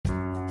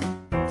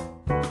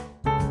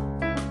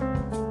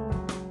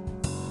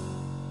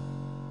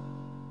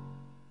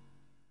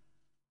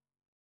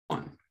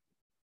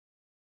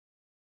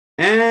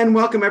And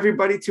welcome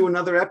everybody to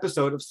another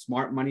episode of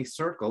Smart Money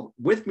Circle.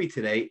 With me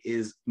today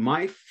is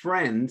my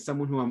friend,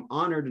 someone who I'm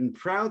honored and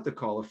proud to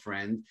call a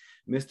friend,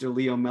 Mr.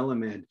 Leo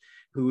Melamed,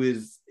 who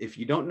is, if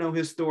you don't know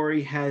his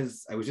story, I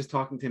was just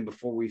talking to him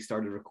before we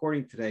started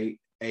recording today,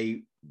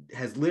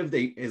 is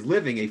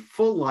living a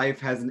full life,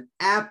 has an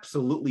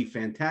absolutely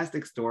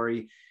fantastic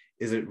story,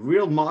 is a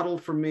real model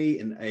for me,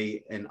 and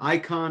an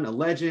icon, a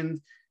legend,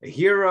 a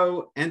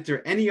hero.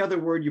 Enter any other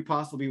word you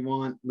possibly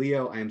want.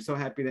 Leo, I am so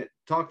happy to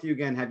talk to you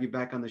again, have you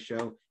back on the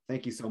show.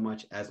 Thank you so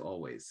much, as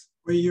always.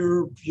 Well,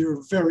 you're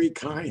very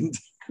kind,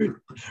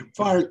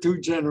 far too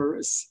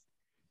generous.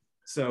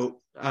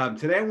 So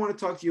today I want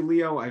to talk to you,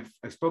 Leo. I've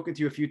spoken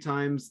to you a few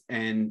times,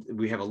 and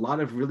we have a lot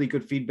of really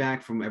good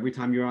feedback from every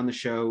time you're on the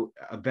show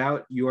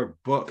about your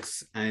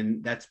books,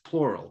 and that's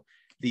plural.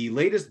 The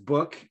latest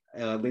book,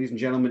 ladies and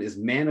gentlemen, is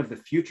Man of the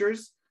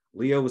Futures.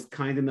 Leo was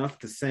kind enough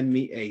to send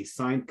me a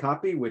signed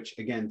copy, which,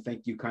 again,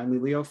 thank you kindly,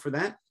 Leo, for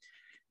that.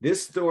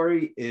 This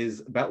story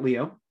is about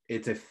Leo.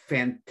 It's a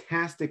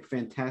fantastic,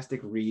 fantastic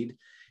read.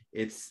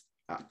 I'm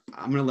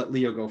going to let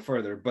Leo go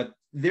further, but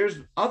there's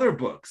other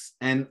books.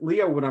 And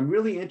Leo, what I'm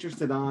really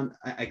interested on,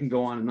 I can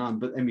go on and on,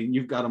 but I mean,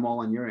 you've got them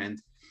all on your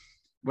end.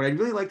 What I'd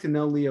really like to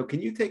know, Leo,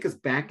 can you take us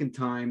back in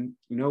time,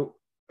 to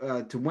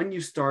when you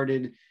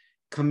started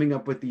coming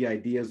up with the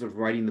ideas of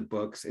writing the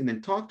books, and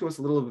then talk to us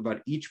a little bit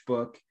about each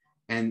book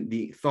and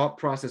the thought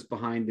process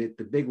behind it,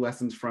 the big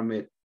lessons from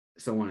it,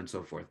 so on and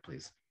so forth,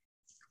 please.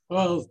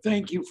 Well,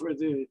 thank you for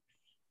the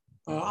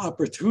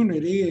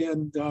opportunity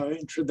and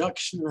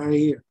introduction.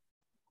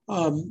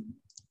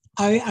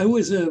 I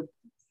was a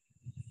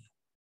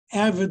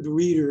avid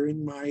reader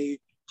in my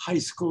high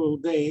school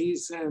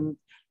days, and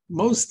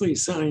mostly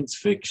science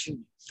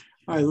fiction.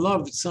 I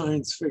loved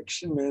science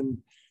fiction,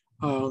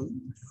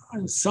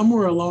 and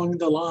somewhere along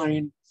the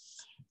line,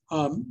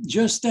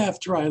 just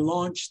after I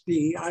launched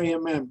the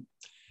IMM.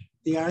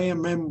 The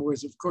IMM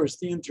was, of course,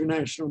 the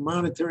International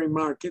Monetary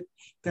Market.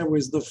 That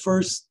was the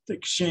first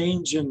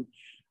exchange and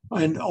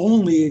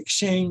only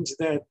exchange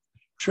that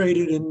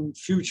traded in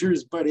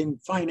futures, but in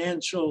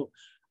financial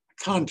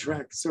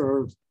contracts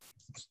or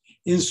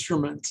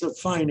instruments of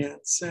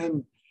finance.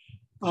 And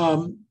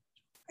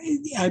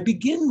I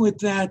begin with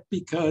that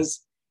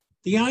because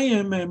the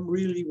IMM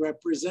really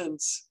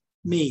represents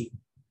me.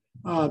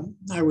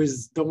 I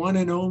was the one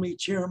and only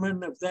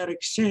chairman of that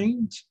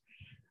exchange.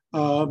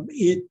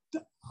 It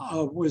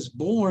was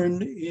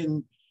born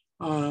in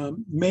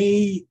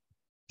May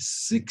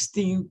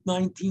 16,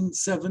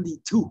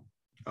 1972.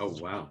 Oh,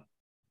 wow.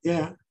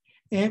 Yeah.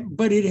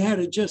 But it had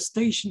a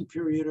gestation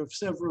period of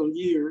several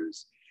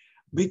years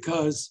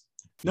because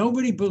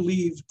nobody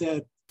believed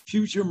that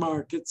future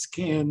markets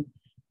can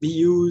be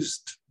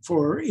used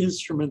for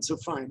instruments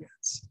of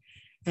finance.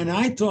 And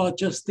I thought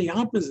just the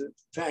opposite.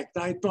 In fact,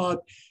 I thought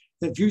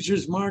that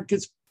futures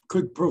markets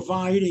could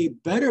provide a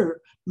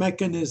better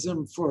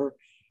mechanism for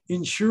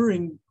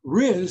ensuring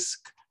risk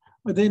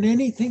than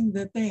anything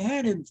that they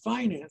had in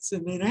finance.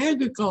 And in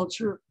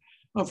agriculture,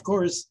 of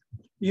course,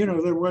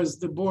 there was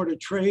the Board of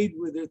Trade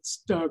with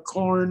its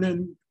corn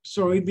and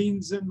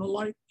soybeans and the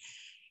like.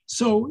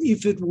 So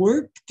if it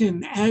worked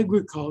in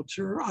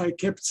agriculture, I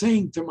kept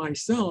saying to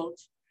myself,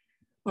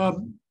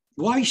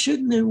 why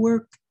shouldn't it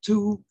work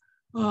to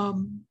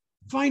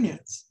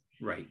finance?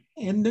 Right.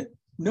 And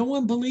no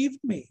one believed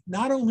me.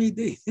 Not only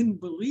they didn't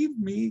believe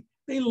me,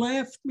 they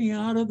laughed me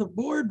out of the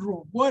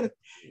boardroom. What,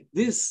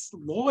 this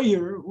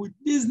lawyer who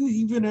isn't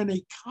even an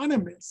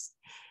economist,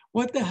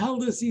 what the hell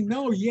does he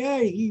know? Yeah,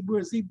 he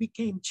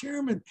became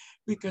chairman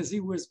because he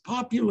was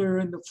popular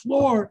in the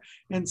floor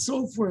and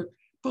so forth.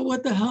 But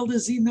what the hell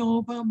does he know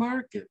about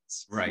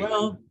markets? Right.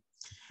 Well,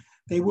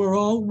 they were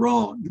all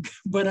wrong,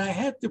 but I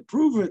had to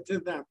prove it to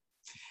them.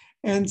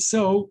 And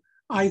so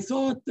I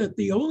thought that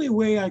the only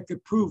way I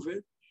could prove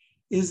it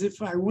is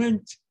if I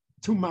went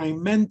to my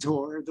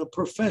mentor, the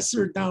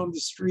professor down the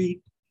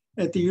street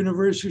at the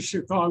University of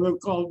Chicago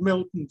called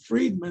Milton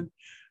Friedman,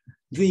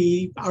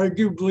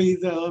 arguably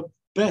the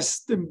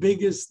best and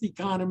biggest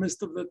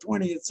economist of the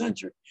 20th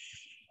century.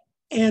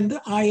 And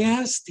I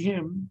asked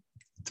him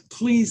to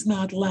please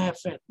not laugh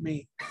at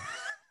me.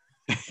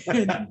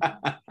 And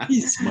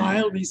he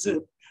smiled. He said,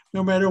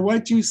 no matter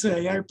what you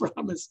say, I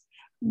promise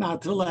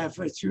not to laugh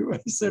at you. I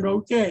said,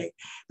 okay,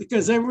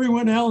 because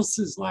everyone else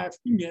is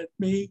laughing at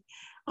me.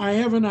 I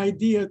have an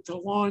idea to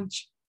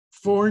launch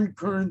foreign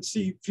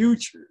currency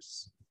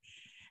futures.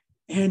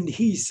 And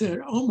he said,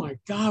 oh my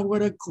God,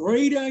 what a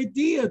great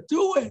idea.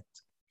 Do it.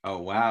 Oh,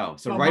 wow.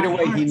 So right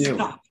away he knew.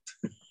 Stopped.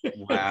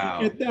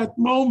 Wow. At that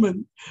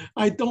moment,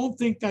 I don't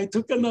think I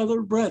took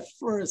another breath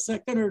for a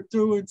second or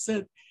two and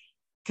said,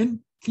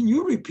 can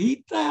you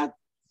repeat that?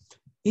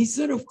 He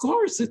said, of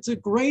course, it's a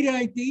great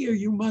idea.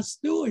 You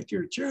must do it.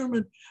 You're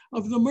chairman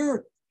of the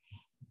MERC.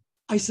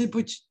 I said,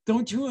 but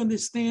don't you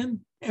understand?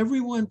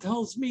 Everyone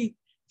tells me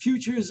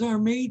futures are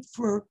made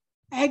for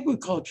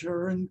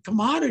agriculture and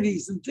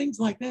commodities and things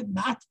like that,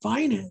 not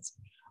finance.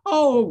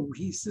 Oh,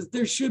 he says,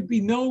 there should be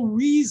no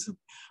reason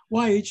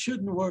why it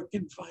shouldn't work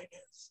in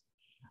finance.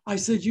 I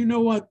said, you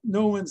know what?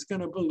 No one's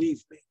going to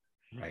believe me.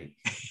 Right.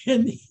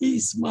 And he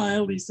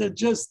smiled. He said,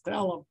 just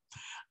tell him.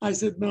 I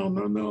said, no,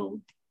 no,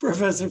 no,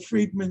 Professor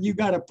Friedman, you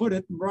got to put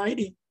it in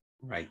writing.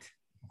 Right.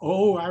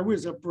 Oh, I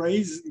was a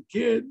brazen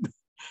kid.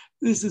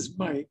 This is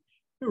my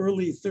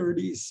early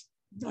 30s.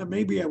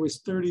 Maybe I was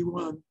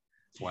 31.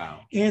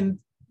 Wow. And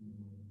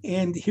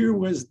here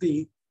was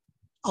the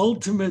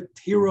ultimate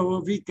hero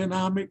of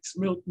economics,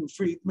 Milton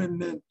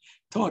Friedman, and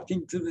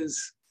talking to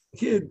this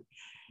kid.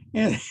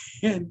 And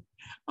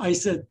I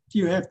said,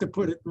 you have to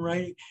put it in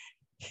writing.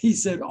 He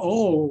said,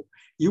 oh,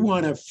 you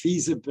want a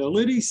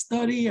feasibility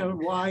study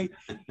on why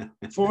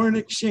foreign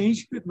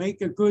exchange could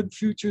make a good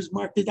futures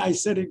market? I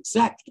said,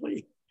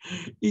 exactly.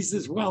 He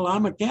says, well,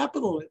 I'm a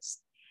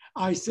capitalist.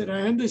 I said,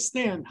 I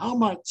understand. How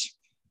much?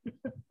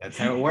 That's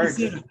how it works.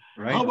 He said,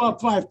 right. How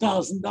about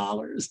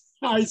 $5,000?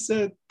 I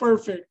said,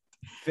 perfect.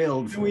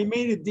 Filled. And we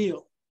made a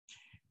deal.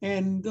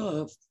 And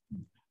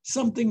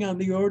something on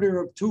the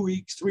order of 2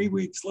 weeks, 3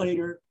 weeks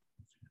later,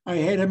 I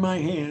had in my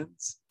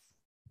hands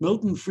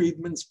Milton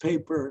Friedman's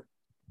paper.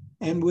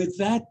 And with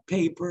that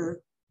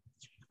paper,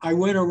 I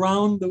went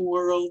around the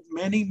world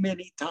many,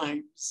 many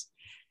times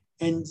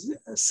and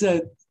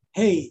said,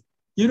 hey,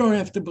 you don't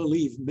have to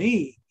believe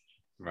me,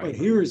 Right. but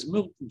here is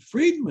Milton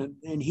Friedman,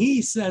 and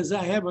he says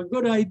I have a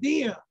good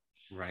idea.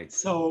 Right.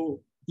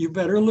 So you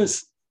better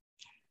listen.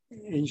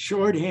 In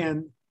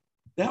shorthand,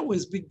 that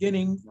was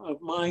beginning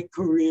of my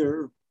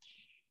career.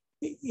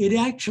 It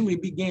actually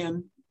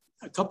began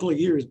a couple of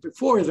years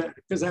before that,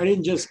 because I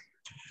didn't just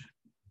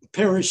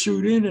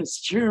parachute in as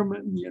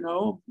chairman. You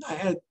know, I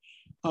had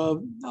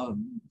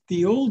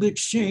the old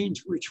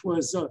exchange, which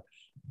was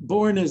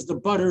born as the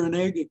Butter and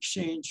Egg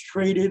Exchange,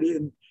 traded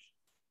in,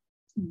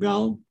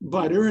 well,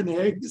 butter and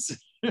eggs,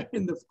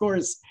 and of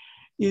course,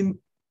 in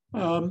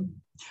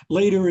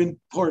later in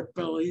pork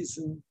bellies,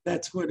 and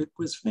that's what it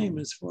was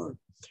famous for.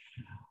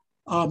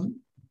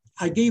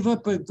 I gave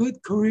up a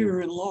good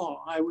career in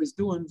law. I was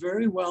doing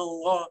very well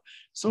in law,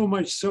 so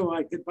much so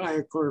I could buy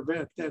a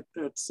Corvette.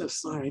 That's a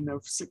sign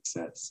of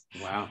success.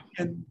 Wow.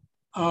 And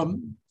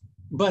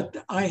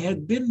but I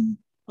had been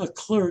a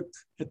clerk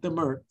at the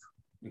Merck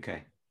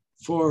Okay.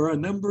 for a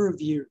number of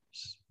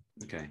years.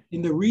 Okay.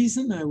 And the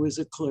reason I was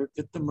a clerk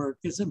at the Merck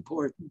is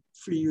important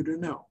for you to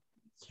know.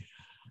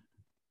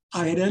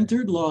 I had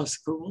entered law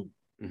school,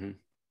 Mm-hmm.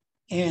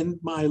 and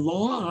my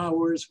law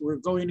hours were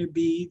going to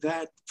be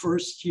that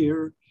first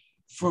year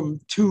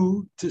from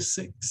 2 to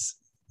 6.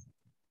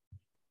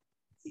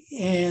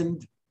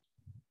 And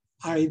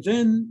I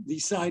then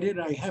decided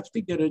I have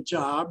to get a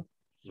job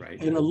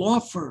Right. at a law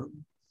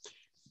firm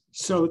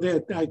so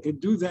that I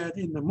could do that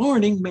in the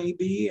morning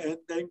maybe and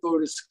then go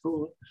to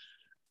school.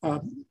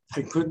 I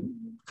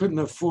couldn't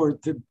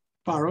afford to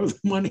borrow the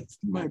money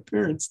my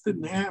parents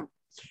didn't have.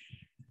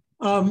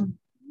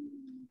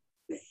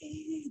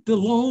 The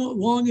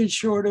long and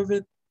short of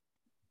it,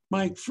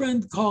 my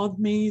friend called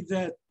me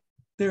that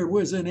there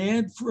was an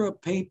ad for a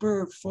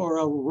paper for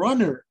a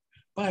runner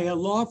by a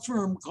law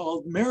firm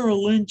called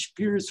Merrill Lynch,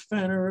 Pierce,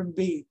 Fenner, and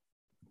B.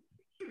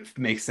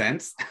 Makes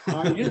sense.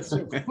 Yes,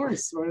 of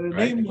course. With a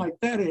Right. name like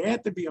that, it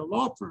had to be a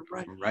law firm,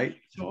 right? Right.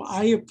 So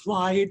I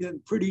applied,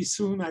 and pretty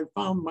soon I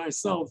found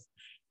myself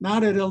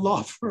not at a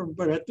law firm,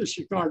 but at the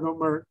Chicago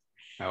Merck.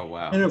 Oh,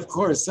 wow. And of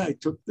course, I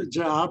took the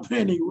job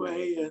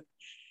anyway, and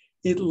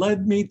it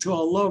led me to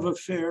a love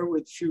affair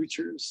with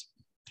futures.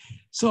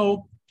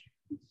 So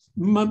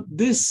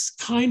this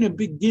kind of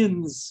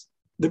begins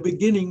the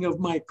beginning of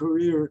my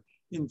career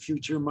in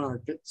future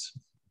markets.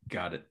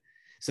 Got it.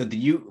 So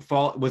did you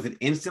fall, was it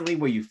instantly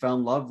where you fell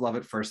in love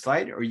at first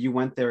sight, or you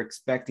went there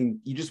expecting,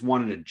 you just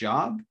wanted a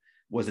job?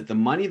 Was it the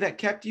money that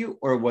kept you,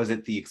 or was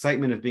it the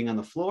excitement of being on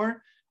the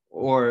floor?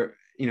 Or,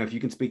 you know, if you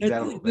can speak to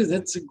that a little bit.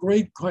 That's a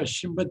great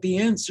question, but the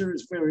answer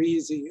is very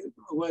easy. It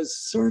was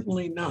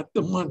certainly not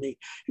the money.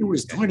 It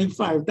was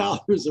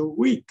 $25 a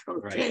week,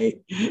 okay?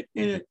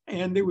 Right.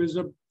 And it was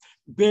a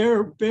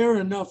bare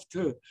enough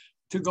to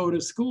go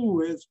to school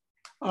with.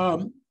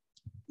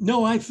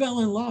 No, I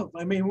fell in love.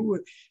 I mean,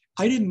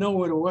 I didn't know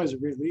what it was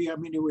really. I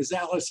mean, it was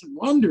Alice in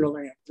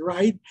Wonderland,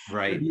 right?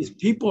 Right. And these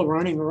people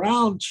running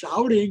around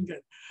shouting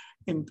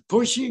and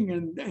pushing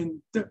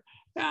and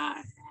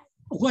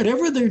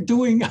whatever they're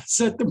doing, I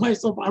said to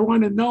myself, I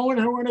want to know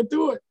and I want to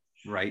do it.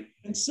 Right.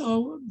 And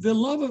so the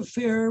love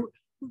affair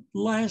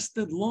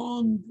lasted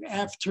long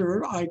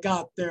after I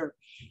got there.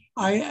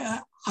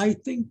 I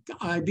think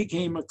I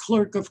became a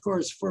clerk, of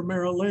course, for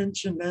Merrill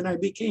Lynch, and then I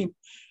became,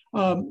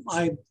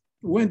 I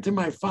went to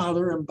my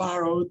father and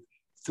borrowed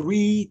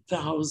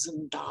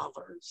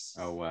 $3,000.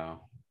 Oh,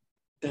 wow.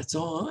 That's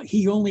all.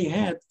 He only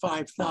had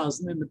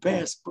 5,000 in the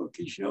passbook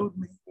he showed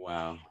me.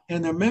 Wow.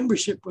 And the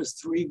membership was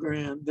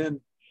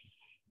 $3,000.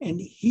 And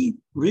he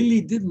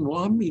really didn't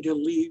want me to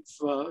leave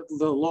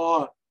the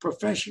law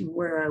profession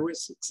where I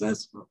was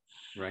successful.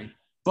 Right.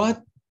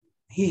 But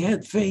he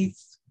had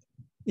faith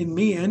in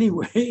me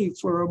anyway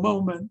for a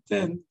moment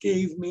and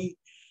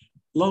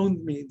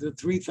loaned me the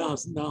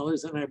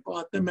 $3,000, and I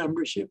bought the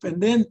membership. And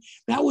then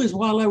that was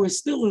while I was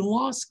still in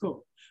law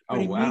school.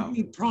 But he made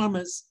me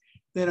promise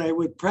that I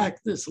would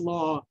practice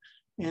law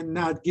and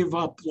not give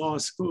up law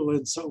school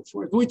and so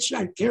forth, which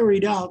I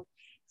carried out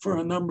for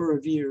a number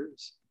of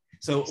years.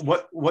 So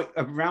what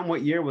around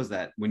what year was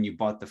that when you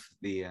bought the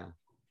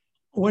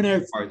When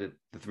I or the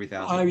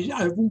 3,000?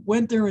 I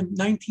went there in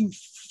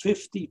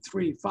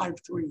 1953,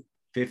 53.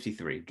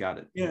 53, got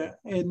it. Yeah,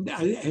 and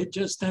I had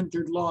just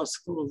entered law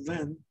school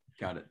then.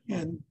 Got it.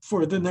 And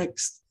for the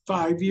next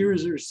 5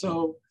 years or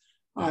so,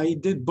 I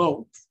did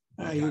both.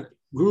 I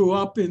grew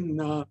up in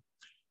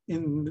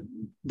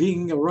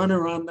being a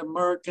runner on the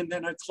Merck, and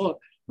then a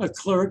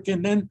clerk.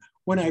 And then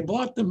when I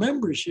bought the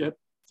membership,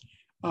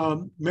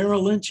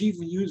 Merrill Lynch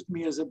even used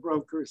me as a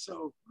broker.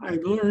 So I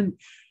learned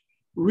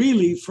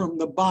really from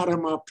the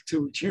bottom up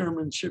to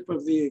chairmanship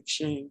of the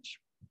exchange.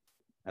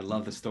 I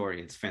love the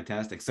story. It's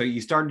fantastic. So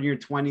you started in your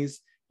 20s,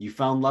 you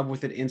fell in love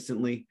with it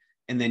instantly.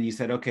 And then you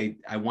said, okay,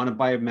 I want to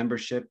buy a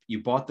membership.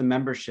 You bought the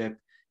membership.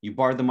 You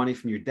borrowed the money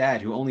from your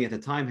dad, who only at the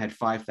time had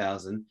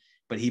 5,000,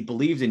 but he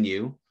believed in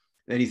you.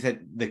 Then he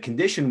said, the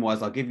condition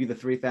was, I'll give you the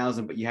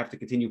 3,000, but you have to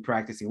continue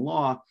practicing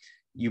law.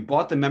 You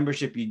bought the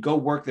membership. You'd go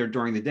work there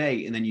during the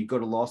day, and then you'd go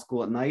to law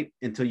school at night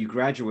until you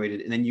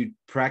graduated. And then you'd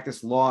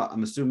practice law,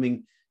 I'm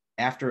assuming,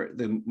 after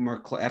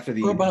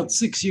for about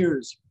 6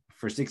 years.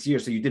 For 6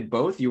 years. So you did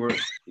both? You were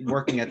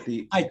working at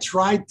the... I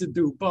tried to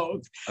do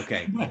both.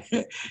 Okay.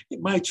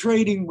 My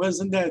trading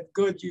wasn't that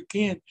good. You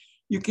can't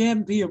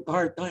be a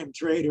part-time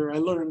trader. I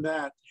learned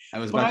that. I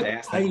was about to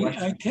ask that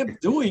question. I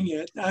kept doing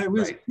it. I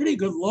was a pretty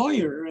good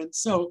lawyer. And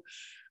so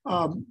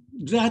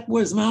that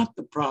was not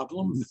the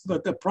problem.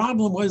 But the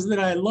problem was that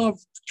I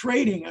loved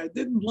trading. I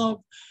didn't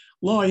love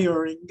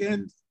lawyering.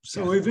 And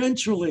so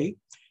eventually,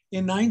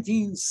 in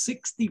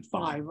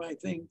 1965, I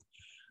think,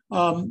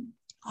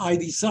 I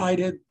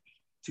decided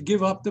to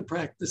give up the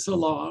practice of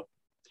law,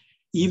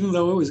 even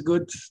though it was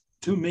good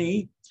to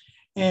me,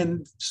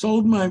 and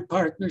sold my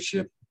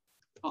partnership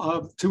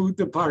to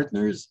the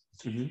partners,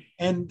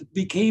 and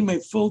became a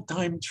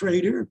full-time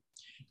trader.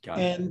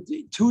 And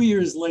 2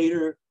 years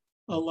later,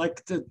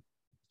 elected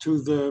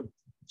to the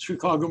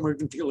Chicago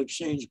Mercantile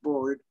Exchange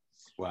Board.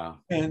 Wow.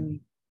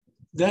 And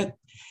that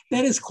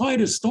is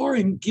quite a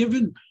story,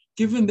 given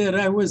that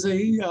I was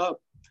a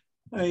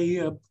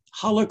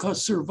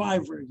Holocaust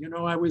survivor. You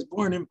know, I was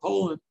born in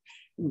Poland,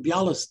 in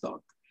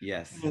Białystok.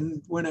 Yes.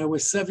 And when I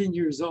was 7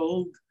 years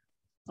old,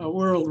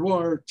 World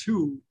War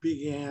II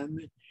began,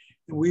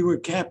 and we were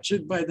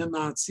captured by the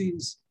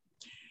Nazis.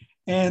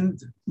 And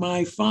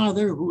my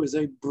father, who was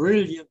a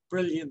brilliant,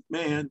 brilliant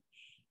man,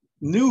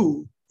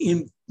 knew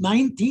in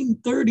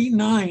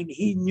 1939,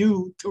 he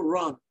knew to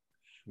run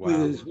with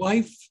his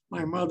wife,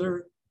 my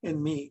mother,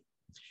 and me.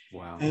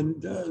 Wow.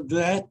 And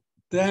that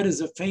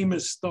is a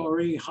famous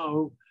story,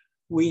 how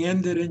we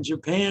ended in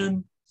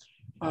Japan,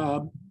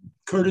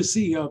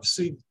 courtesy of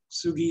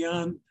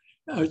Chiyun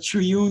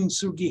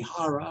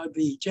Sugihara,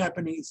 the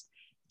Japanese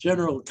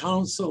general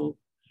counsel,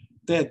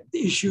 that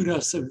issued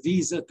us a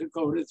visa to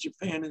go to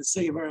Japan and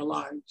save our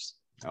lives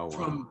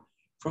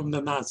from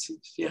the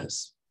Nazis.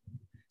 Yes.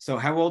 So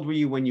how old were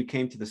you when you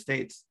came to the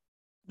States?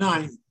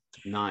 9.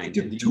 It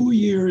took 2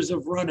 years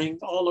of running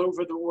all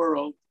over the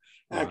world,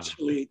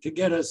 actually, to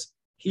get us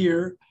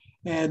here.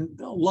 And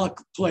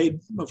luck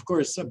played, of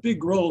course, a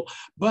big role.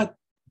 But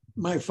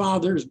my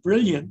father's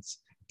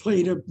brilliance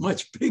played a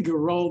much bigger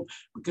role,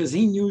 because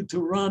he knew to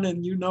run,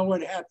 and you know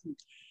what happened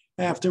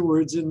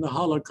afterwards in the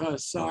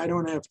Holocaust. So I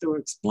don't have to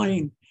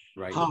explain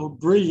how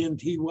brilliant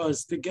he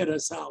was to get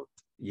us out.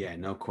 Yeah,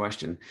 no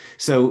question.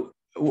 So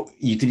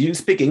did you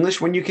speak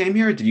English when you came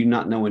here, or did you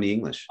not know any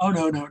English? Oh,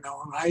 no.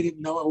 I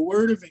didn't know a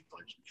word of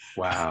English.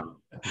 Wow.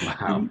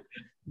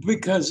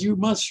 Because you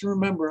must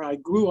remember, I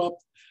grew up,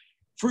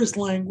 first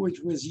language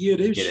was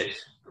Yiddish.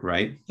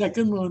 Right.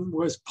 Second one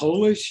was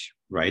Polish.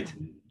 Right.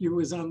 It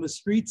was on the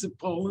streets of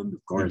Poland,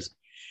 of course.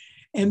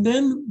 And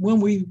then when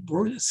we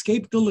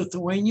escaped to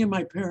Lithuania,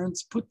 my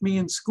parents put me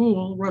in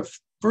school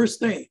first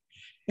day,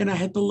 and I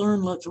had to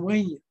learn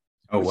Lithuanian.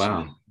 Oh,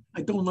 wow.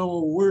 I don't know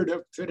a word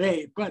of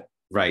today, but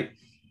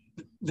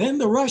then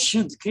the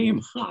Russians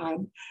came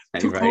on,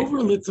 took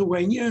over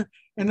Lithuania,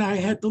 and I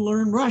had to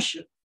learn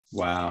Russian.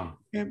 Wow.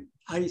 And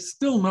I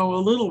still know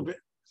a little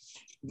bit.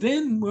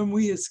 Then when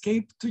we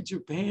escaped to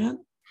Japan,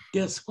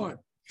 guess what?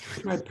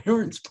 My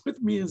parents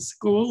put me in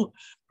school,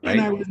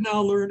 and I was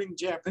now learning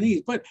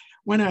Japanese. But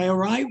when I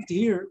arrived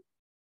here,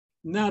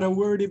 not a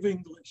word of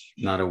English.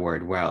 Not a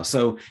word. Wow.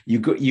 So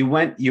you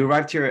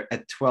arrived here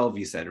at 12,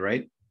 you said,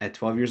 right? At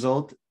 12 years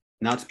old,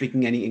 not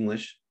speaking any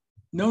English.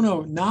 No,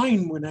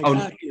 9 when I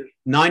got here.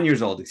 9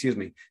 years old, excuse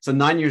me. So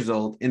 9 years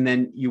old, and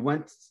then you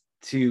went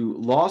to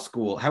law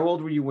school. How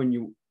old were you when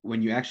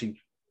you actually?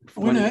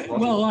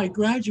 I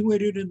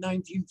graduated in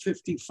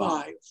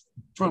 1955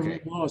 from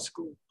law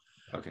school.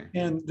 Okay.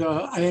 And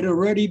I had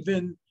already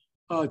been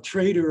a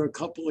trader a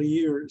couple of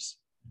years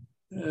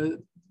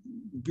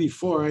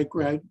before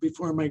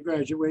my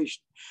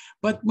graduation.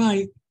 But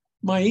my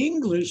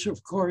English,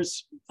 of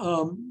course,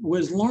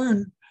 was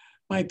learned.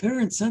 My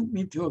parents sent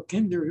me to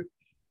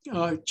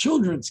a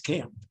children's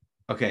camp.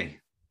 Okay.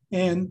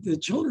 And the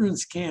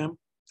children's camp,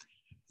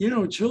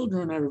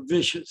 children are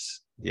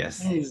vicious.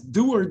 Yes. And it's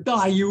do or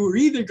die. You were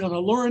either going to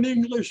learn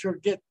English or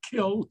get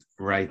killed.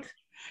 Right.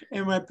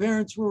 And my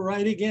parents were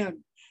right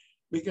again,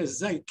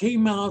 because I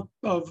came out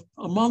of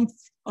a month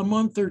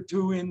or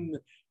two in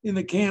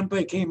the camp.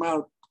 I came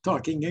out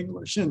talking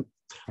English and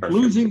Perfect.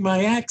 losing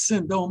my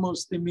accent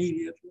almost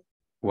immediately.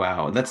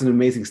 Wow, that's an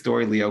amazing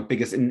story, Leo,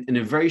 because in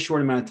a very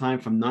short amount of time,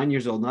 from 9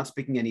 years old, not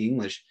speaking any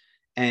English,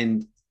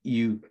 and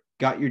you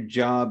got your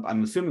job,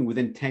 I'm assuming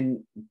within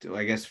 10,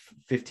 I guess,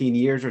 15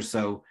 years or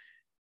so.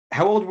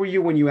 How old were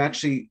you when you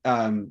actually,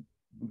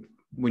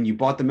 when you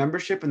bought the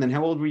membership? And then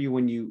how old were you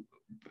when you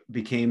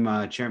became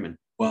chairman?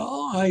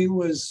 Well, I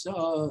was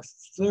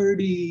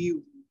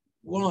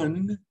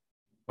 31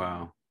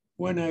 Wow.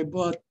 when I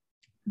bought,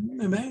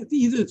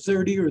 either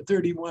 30 or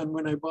 31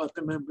 when I bought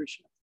the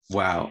membership.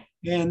 Wow.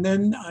 And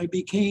then I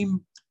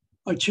became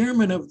a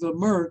chairman of the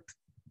Merck.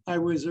 I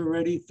was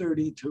already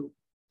 32.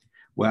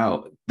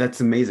 Wow, that's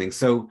amazing.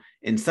 So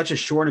in such a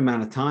short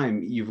amount of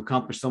time, you've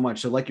accomplished so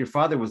much. So like your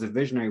father was a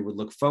visionary, would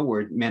look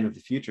forward, man of the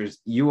futures.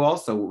 You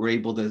also were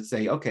able to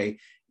say, okay,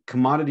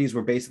 commodities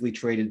were basically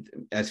traded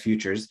as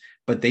futures,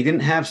 but they didn't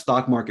have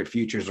stock market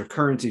futures or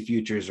currency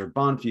futures or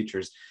bond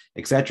futures,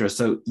 et cetera.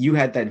 So you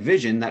had that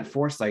vision, that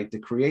foresight to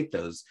create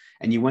those.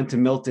 And you went to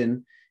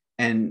Milton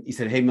and you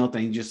said, hey,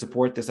 Milton, I need you to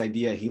support this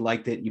idea. He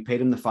liked it. You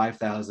paid him the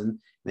 5,000.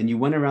 Then you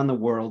went around the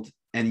world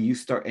and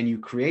you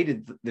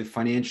created the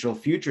financial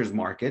futures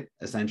market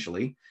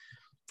essentially.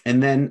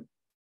 And then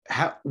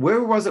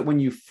where was it when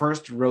you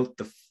first wrote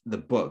the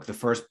book, the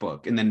first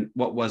book? And then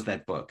what was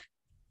that book?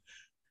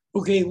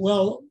 Okay,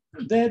 well,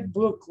 that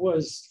book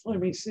was, let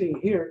me see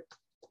here.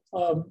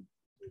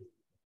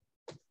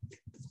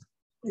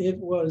 It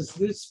was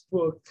this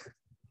book,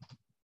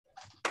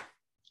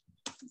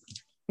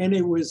 and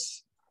it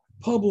was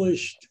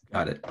published.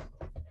 Got it.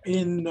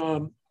 In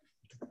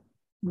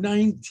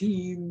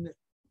 19.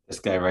 This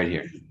guy right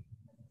here.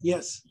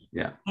 Yes.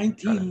 Yeah.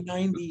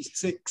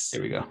 1996.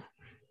 Here we go.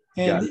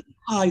 And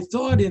I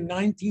thought in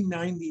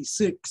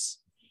 1996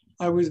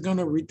 I was going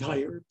to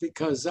retire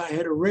because I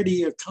had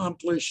already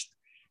accomplished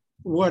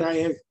what I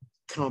had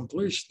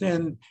accomplished,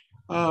 and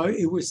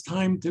it was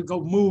time to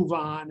go move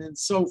on and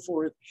so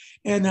forth.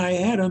 And I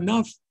had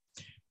enough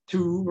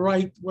to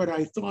write what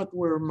I thought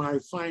were my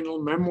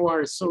final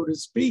memoirs, so to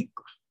speak.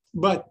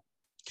 But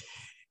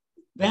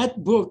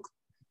that book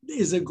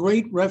is a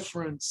great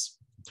reference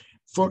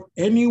for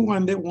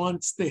anyone that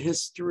wants the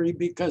history,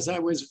 because I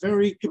was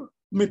very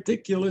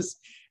meticulous,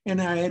 and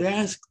I had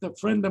asked a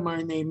friend of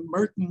mine named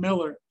Merton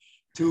Miller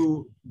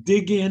to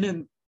dig in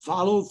and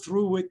follow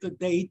through with the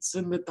dates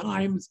and the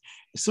times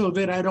so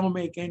that I don't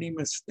make any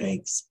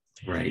mistakes.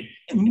 Right.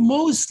 And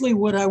mostly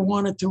what I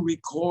wanted to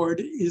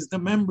record is the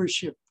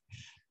membership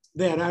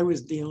that I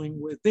was dealing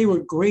with. They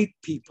were great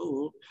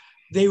people.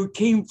 They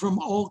came from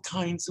all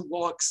kinds of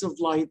walks of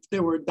life.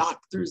 There were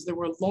doctors, there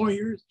were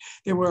lawyers,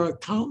 there were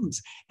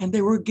accountants, and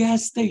there were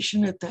gas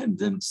station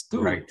attendants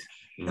too. Right.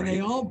 And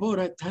they all bought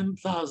a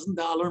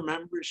 $10,000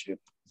 membership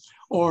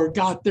or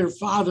got their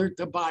father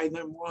to buy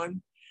them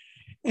one.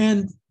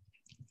 And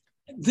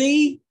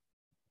they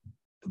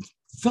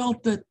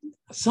felt that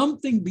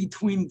something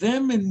between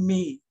them and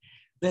me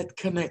that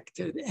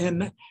connected.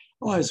 And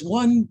as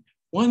one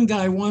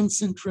guy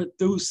once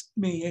introduced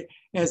me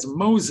as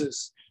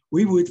Moses.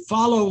 We would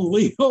follow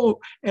Leo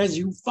as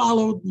you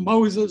followed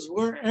Moses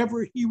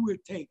wherever he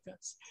would take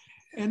us.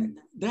 And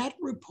that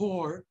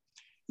rapport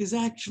is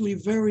actually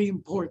very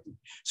important.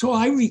 So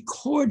I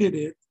recorded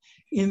it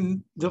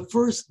in the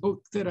first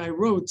book that I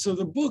wrote. So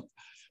the book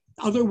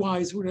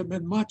otherwise would have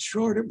been much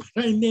shorter, but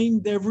I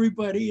named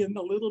everybody and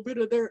a little bit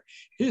of their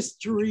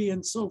history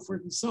and so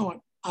forth and so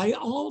on. I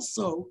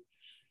also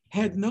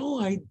had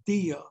no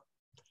idea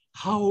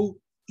how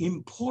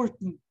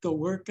important the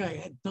work I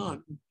had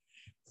done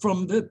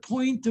from the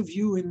point of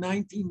view in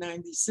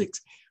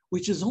 1996,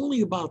 which is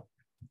only about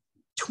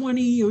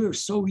 20 or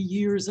so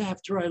years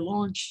after I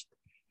launched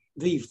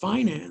the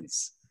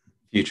finance.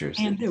 Futures.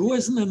 And there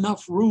wasn't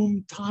enough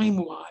room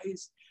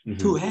time-wise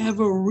to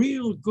have a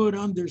real good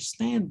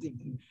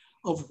understanding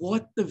of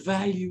what the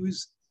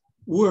values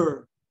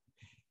were.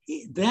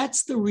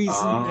 That's the reason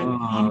that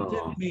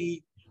prompted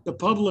me, the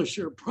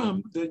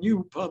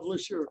new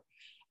publisher,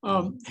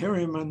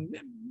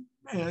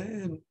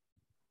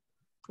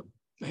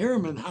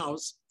 Harriman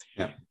House,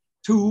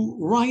 to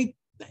write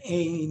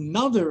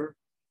another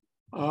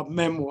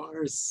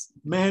memoirs,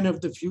 Man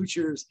of the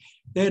Futures,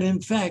 that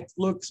in fact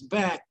looks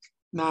back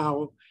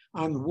now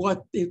on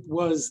what it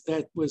was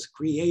that was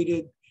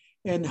created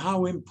and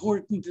how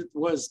important it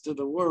was to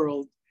the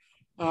world.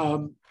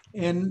 That's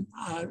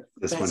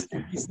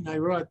the reason I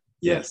wrote.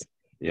 Yes,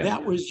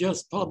 that was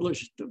just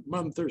published a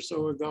month or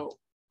so ago.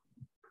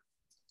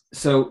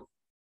 So,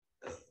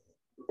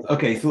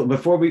 okay, so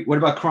what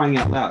about Crying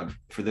Out Loud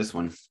for this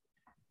one?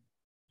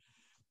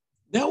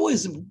 That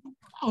was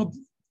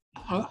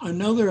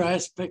another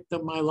aspect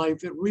of my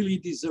life. It really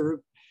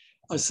deserved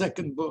a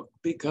second book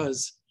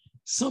because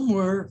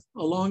somewhere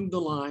along the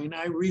line,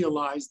 I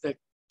realized that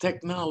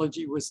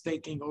technology was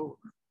taking over.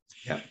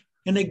 Yeah.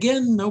 And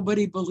again,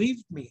 nobody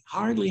believed me,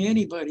 hardly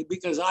anybody,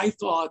 because I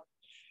thought,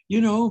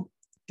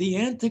 the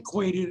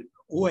antiquated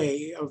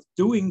way of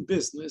doing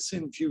business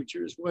in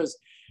futures was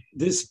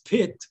this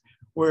pit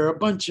where a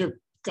bunch of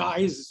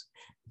guys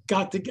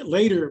got to get,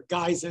 later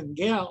guys and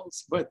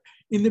gals, but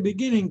in the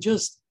beginning,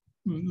 just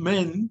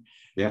men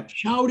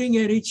shouting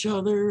at each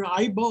other,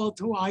 eyeball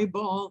to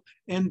eyeball,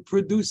 and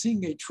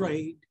producing a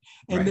trade.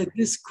 And that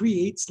this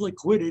creates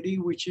liquidity,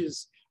 which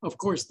is, of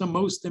course, the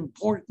most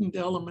important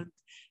element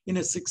in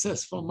a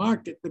successful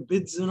market, the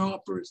bids and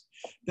offers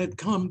that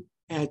come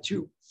at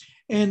you.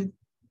 And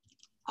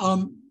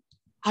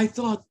I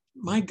thought,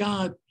 my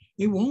God,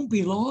 it won't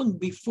be long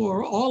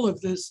before all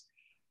of this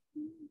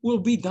will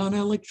be done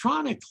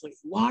electronically.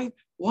 Why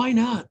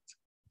not?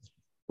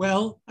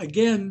 Well,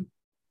 again,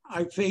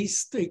 I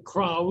faced a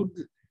crowd,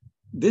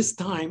 this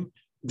time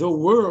the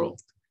world,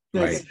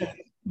 that said,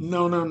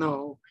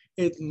 no,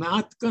 it's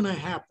not going to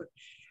happen.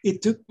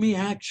 It took me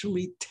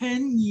actually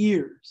 10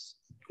 years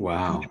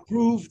to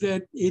prove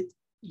that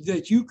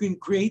you can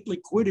create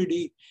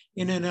liquidity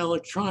in an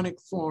electronic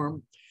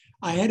form.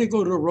 I had to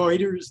go to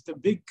Reuters, the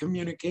big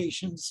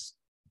communications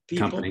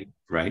people. Company,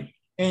 right.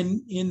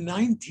 And in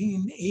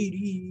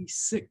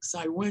 1986,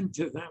 I went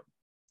to them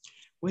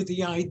with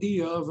the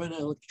idea of an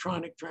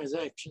electronic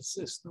transaction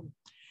system.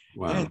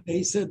 Wow. And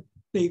they said,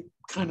 they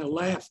kind of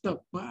laughed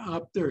up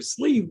their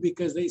sleeve,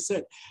 because they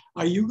said,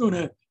 are you going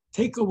to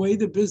take away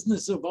the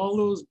business of all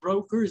those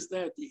brokers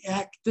that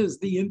act as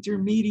the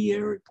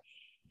intermediary?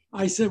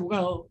 I said,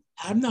 well,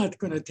 I'm not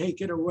going to take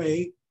it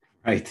away.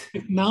 Right.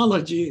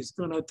 Technology is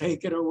going to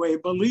take it away,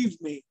 believe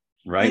me.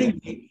 Right.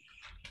 Anyway,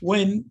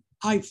 when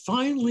I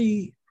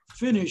finally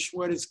finished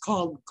what is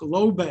called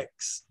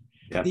Globex,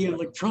 the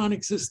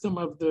electronic system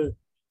of the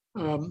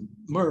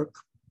Merck,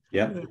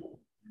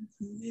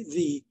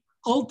 the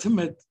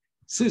ultimate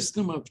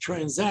system of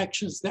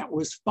transactions that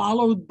was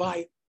followed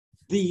by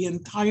the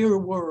entire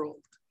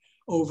world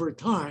over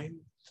time,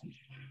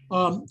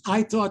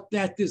 I thought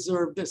that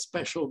deserved a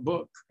special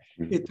book.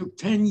 It took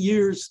 10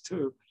 years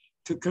to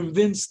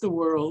convince the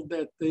world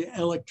that the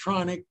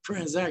electronic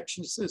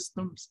transaction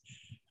systems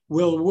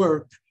will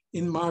work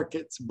in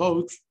markets,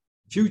 both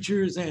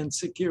futures and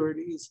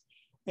securities.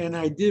 And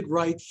I did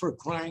write For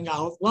Crying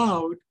Out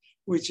Loud,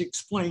 which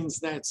explains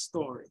that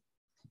story.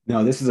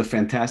 No, this is a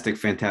fantastic,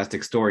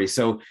 fantastic story.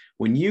 So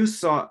when you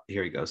saw,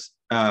 here he goes.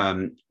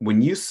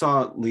 When you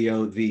saw,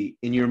 Leo,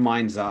 in your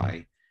mind's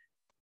eye,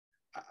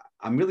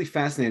 I'm really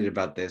fascinated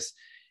about this,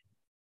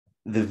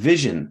 the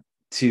vision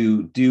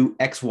to do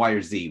X, Y,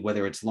 or Z,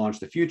 whether it's launch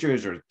the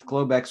futures or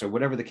Globex or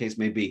whatever the case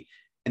may be.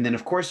 And then,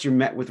 of course, you're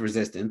met with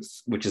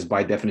resistance, which is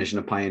by definition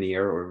a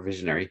pioneer or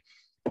visionary.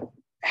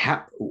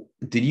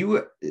 Did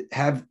you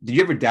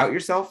ever doubt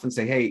yourself and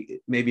say,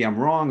 hey, maybe I'm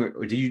wrong?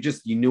 Or did you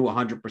knew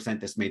 100%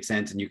 this made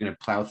sense and you're going to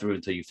plow through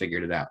until you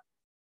figured it out?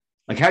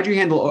 Like, how'd you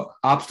handle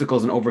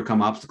obstacles and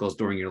overcome obstacles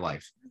during your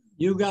life?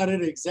 You got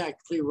it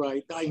exactly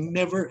right. I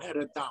never had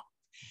a doubt.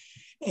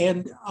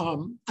 And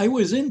I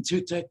was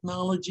into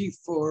technology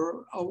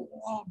for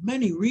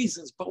many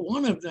reasons, but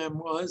one of them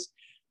was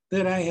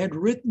that I had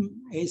written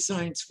a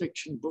science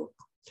fiction book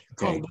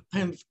called The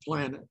 10th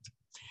Planet.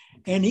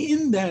 And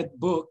in that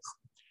book,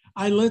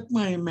 I let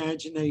my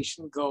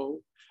imagination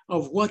go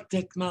of what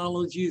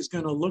technology is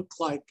going to look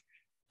like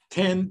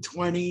 10,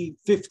 20,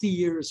 50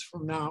 years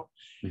from now.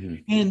 Mm-hmm.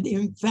 And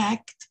in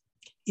fact,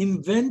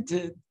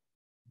 invented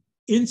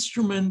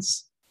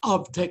instruments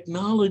of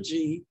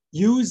technology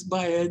used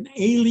by an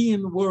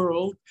alien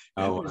world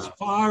that was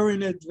far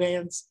in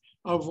advance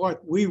of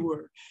what we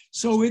were.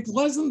 So it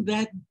wasn't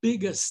that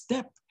big a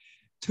step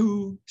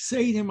to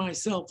say to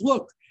myself,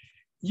 look,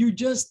 you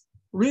just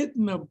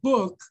written a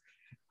book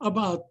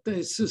about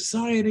the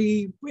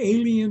society,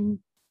 alien,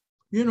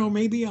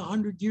 maybe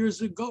 100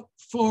 years ago,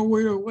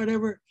 forward or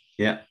whatever.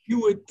 Yeah.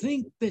 You would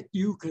think that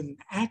you can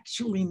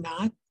actually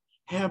not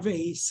have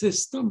a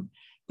system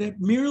that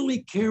merely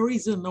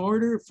carries an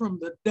order from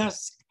the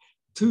desk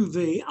to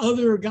the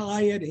other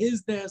guy at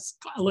his desk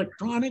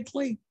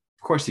electronically.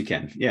 Of course you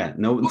can. Yeah,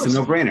 no, it's a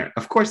no-brainer.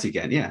 Of course you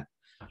can. Yeah.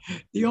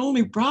 The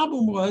only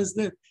problem was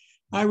that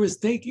I was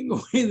taking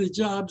away the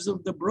jobs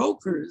of the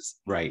brokers.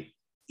 Right.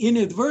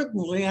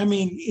 Inadvertently. I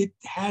mean, it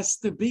has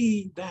to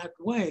be that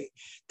way.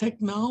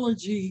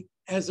 Technology,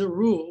 as a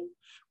rule,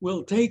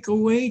 will take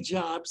away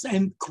jobs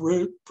and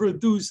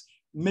produce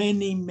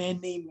many,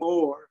 many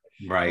more.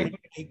 Right. And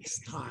it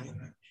takes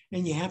time,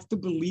 and you have to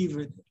believe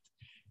in it.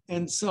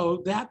 And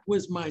so that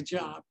was my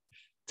job,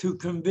 to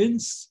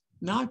convince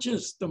not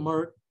just the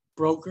Merck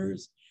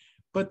brokers,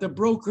 but the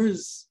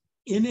brokers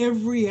in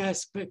every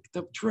aspect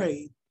of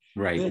trade,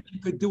 that you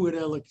could do it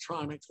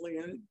electronically.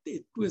 And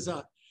it was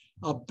a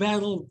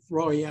battle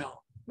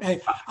royale.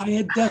 I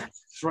had death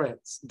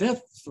threats.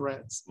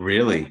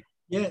 Really?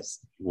 Yes.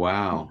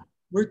 Wow.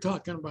 We're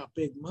talking about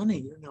big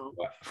money,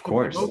 Of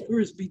course. The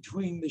brokers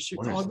between the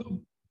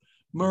Chicago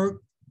Merck,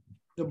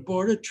 the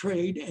Board of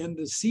Trade, and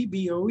the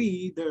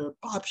CBOE, the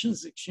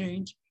options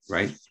exchange,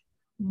 right?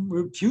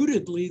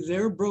 Reputedly,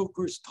 their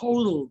brokers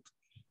totaled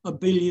 $1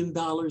 billion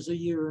a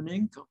year in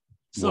income.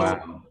 So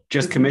wow,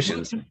 just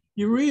commissions.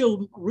 your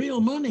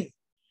real money.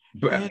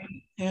 But,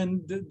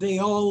 And they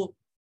all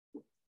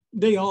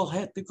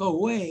had to go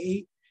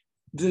away.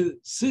 The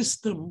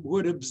system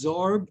would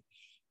absorb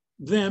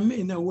them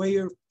in a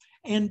way,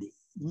 and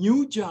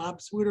new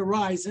jobs would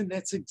arise. And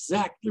that's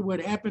exactly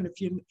what happened.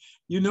 If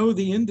you know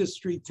the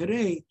industry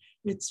today,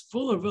 it's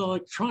full of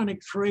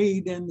electronic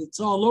trade and it's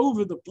all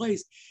over the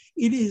place.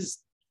 It is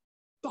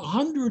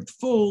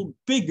 100-fold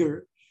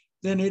bigger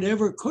than it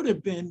ever could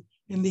have been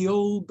in the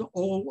old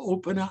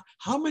open up.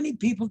 How many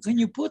people can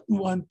you put in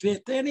one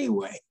pit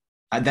anyway?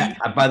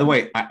 By the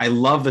way, I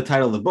love the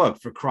title of the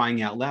book, For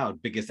Crying Out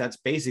Loud, because that's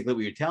basically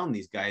what you're telling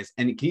these guys.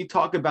 And can you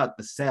talk about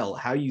the sell,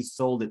 how you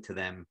sold it to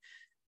them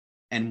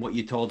and what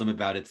you told them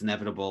about it's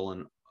inevitable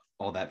and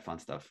all that fun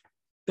stuff?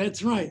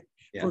 That's right.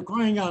 Yeah. For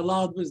Crying Out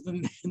Loud was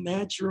the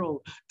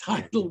natural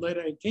title that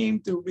I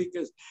came to,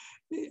 because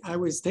I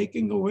was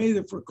taking away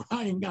the For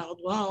Crying Out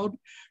Loud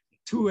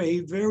to a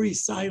very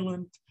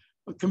silent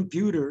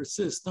computer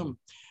system.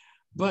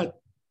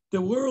 But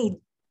the world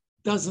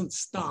doesn't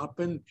stop.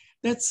 And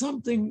that's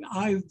something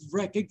I've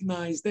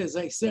recognized, as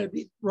I said,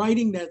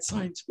 writing that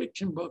science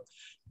fiction book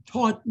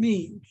taught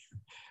me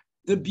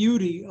the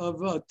beauty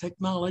of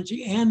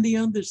technology and the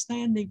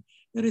understanding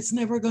that it's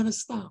never going to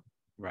stop.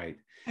 Right.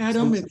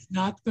 Adam, it's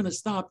not going to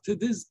stop. To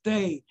this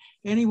day,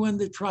 anyone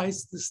that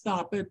tries to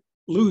stop it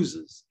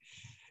loses.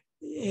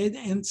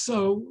 And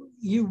so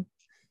you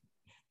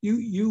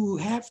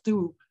have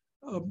to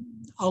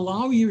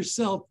allow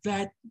yourself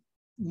that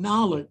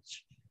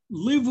knowledge,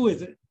 live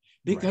with it,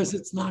 because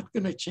it's not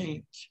going to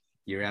change.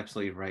 You're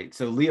absolutely right.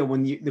 So Leo,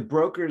 when the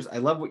brokers, I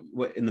love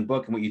what in the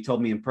book and what you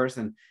told me in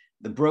person,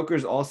 the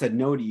brokers all said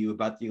no to you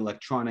about the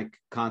electronic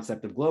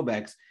concept of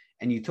Globex,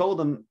 and you told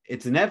them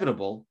it's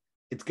inevitable.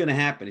 It's going to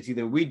happen. It's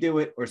either we do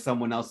it or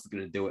someone else is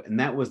going to do it. And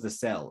that was the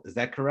sell. Is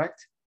that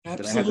correct?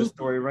 Absolutely. Did I have the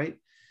story right?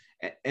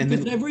 And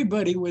because then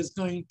everybody was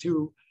going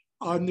to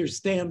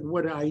understand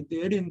what I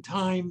did in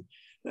time.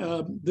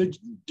 The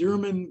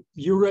German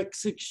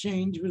Eurex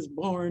exchange was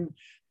born.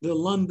 The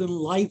London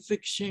Life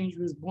Exchange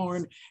was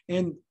born,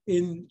 and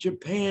in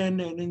Japan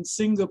and in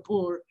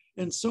Singapore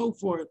and so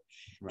forth.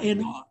 Right.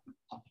 And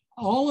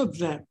all of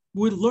them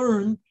would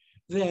learn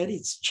that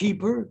it's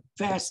cheaper,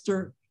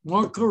 faster,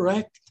 more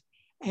correct,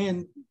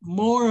 and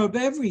more of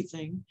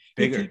everything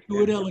bigger, if you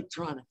do it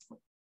electronically.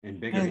 And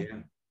bigger,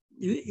 and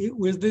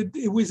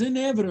it was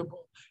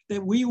inevitable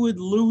that we would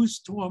lose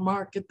to a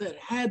market that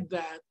had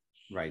that.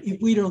 Right.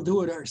 If we don't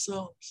do it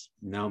ourselves.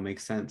 No,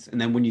 makes sense. And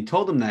then when you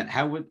told them that,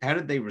 how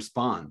did they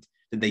respond?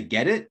 Did they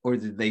get it, or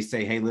did they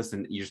say, "Hey,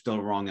 listen, you're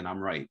still wrong, and I'm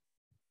right,"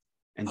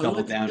 and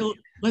double down?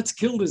 Let's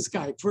kill this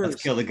guy first.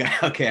 Let's kill the guy.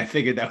 Okay, I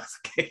figured that was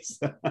the case.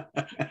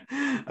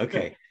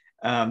 Okay,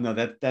 no,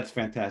 that's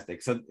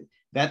fantastic. So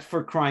that's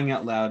For Crying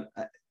Out Loud.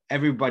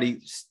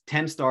 Everybody,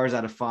 10 stars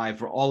out of 5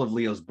 for all of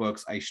Leo's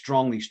books. I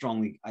strongly,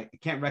 I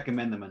can't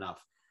recommend them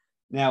enough.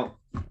 Now,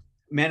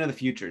 Man of the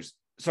Futures.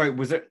 Sorry,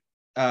 was there?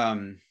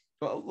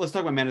 Well, let's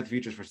talk about Man of the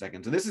Futures for a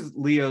second. So this is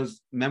Leo's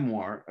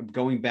memoir of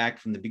going back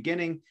from the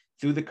beginning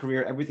through the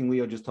career, everything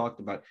Leo just talked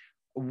about.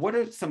 What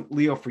are some,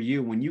 Leo, for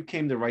you, when you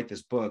came to write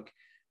this book,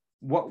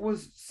 what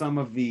was some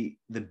of the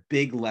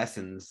big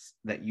lessons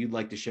that you'd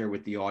like to share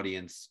with the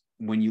audience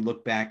when you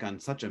look back on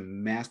such a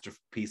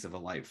masterpiece of a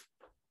life?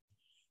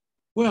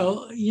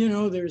 Well,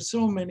 there's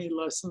so many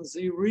lessons.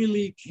 You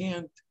really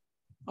can't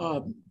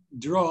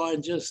draw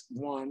just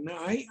one.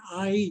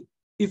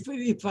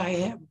 If I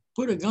have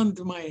put a gun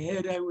to my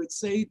head, I would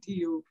say to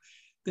you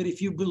that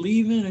if you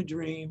believe in a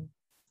dream,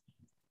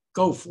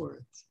 go for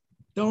it.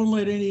 Don't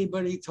let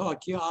anybody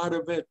talk you out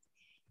of it.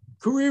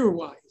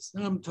 Career-wise,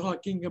 I'm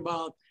talking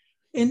about,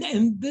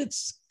 and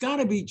that's got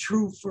to be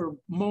true for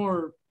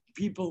more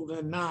people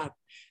than not,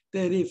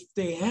 that if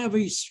they have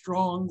a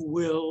strong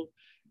will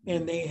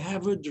and they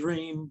have a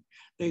dream,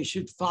 they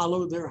should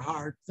follow their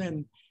heart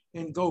and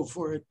go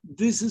for it.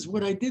 This is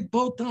what I did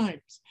both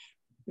times.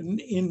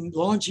 In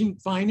launching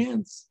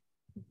finance,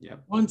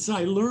 once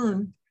I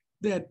learned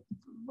that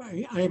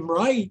I'm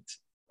right,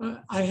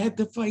 I had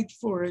to fight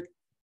for it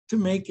to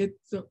make it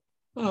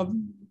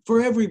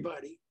for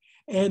everybody.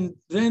 And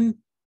then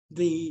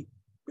it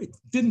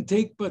didn't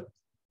take but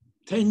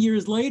 10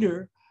 years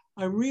later,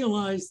 I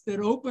realized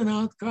that Open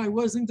Outcry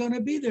wasn't going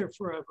to be there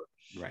forever.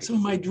 Right. So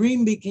my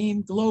dream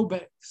became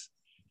Globex.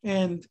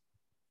 And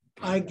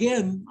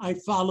again, I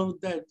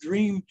followed that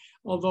dream,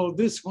 although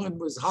this one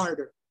was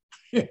harder.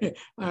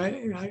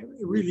 I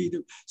really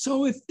do.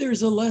 So if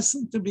there's a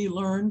lesson to be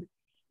learned,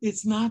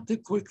 it's not to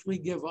quickly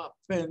give up.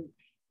 And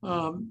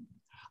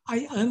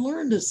I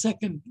learned a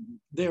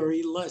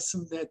secondary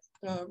lesson that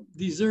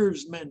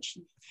deserves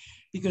mention,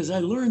 because I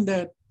learned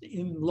that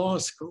in law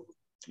school.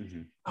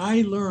 Mm-hmm.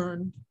 I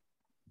learned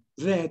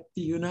that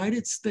the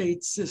United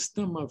States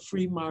system of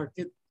free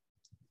market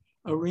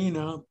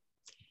arena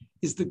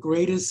is the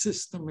greatest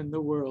system in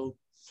the world,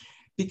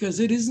 because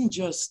it isn't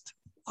just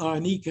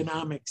an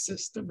economic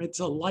system, it's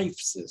a life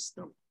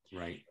system.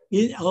 Right.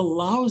 It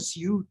allows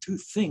you to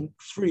think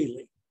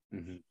freely.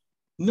 Mm-hmm.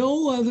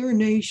 No other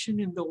nation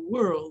in the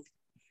world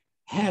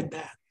had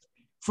that.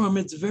 from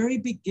its very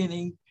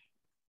beginning,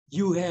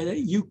 you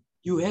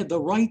had the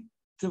right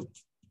to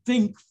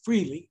think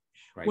freely.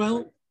 Right.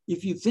 Well,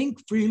 if you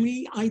think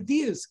freely,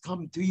 ideas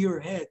come to your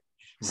head.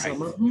 Right.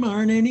 Some of them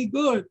aren't any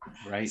good.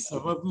 Right.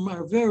 Some of them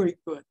are very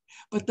good.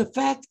 But the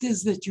fact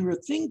is that you're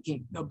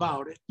thinking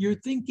about it. You're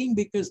thinking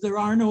because there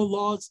are no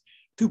laws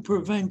to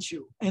prevent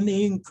you. And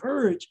they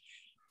encourage.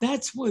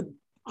 That's what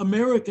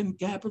American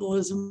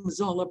capitalism is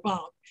all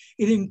about.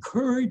 It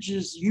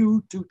encourages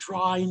you to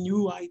try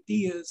new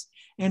ideas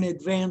and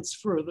advance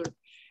further.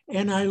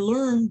 And I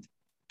learned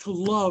to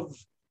love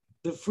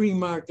the free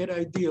market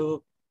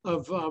ideal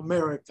of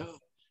America.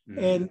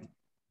 And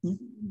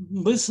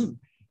listen,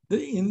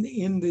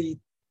 in the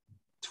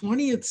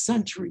 20th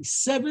century,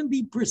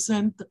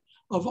 70%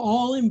 of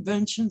all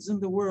inventions in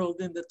the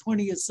world in the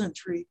 20th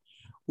century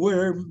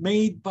were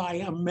made by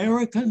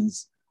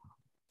Americans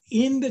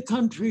in the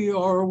country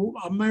or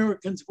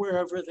Americans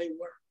wherever they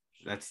were.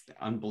 That's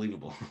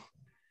unbelievable.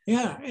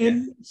 Yeah,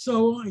 and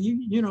so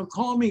you know,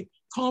 call me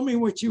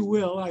what you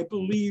will. I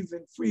believe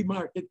in free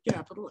market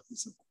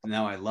capitalism.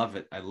 No, I love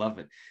it. I love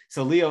it.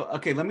 So Leo,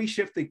 okay, let me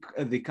shift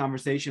the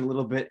conversation a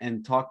little bit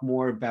and talk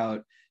more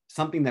about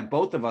something that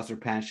both of us are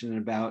passionate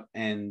about.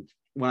 And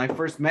when I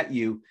first met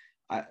you,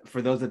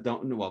 for those that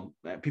don't know, well,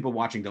 people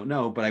watching don't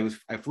know, but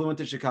I flew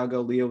into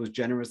Chicago. Leo was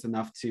generous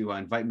enough to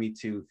invite me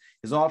to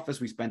his office.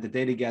 We spent the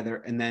day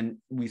together, and then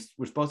we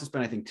were supposed to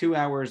spend, I think, 2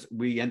 hours.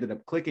 We ended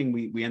up clicking.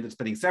 We ended up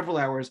spending several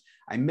hours.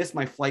 I missed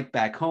my flight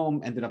back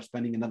home, ended up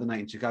spending another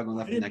night in Chicago and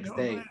left the next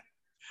day. That.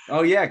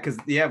 Oh yeah, because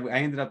I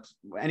ended up,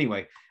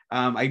 anyway,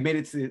 I made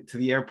it to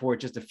the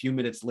airport just a few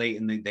minutes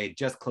late, and they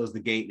just closed the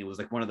gate, and it was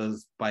like one of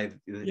those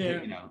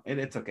you know,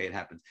 it's okay, it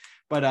happens.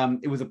 But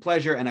it was a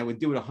pleasure, and I would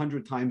do it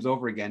 100 times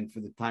over again for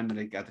the time that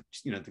I got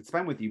to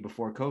spend with you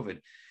before COVID.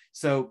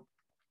 So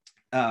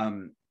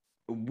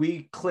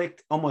we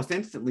clicked almost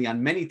instantly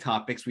on many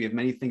topics. We have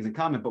many things in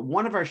common, but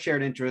one of our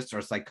shared interests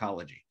are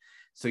psychology.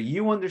 So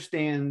you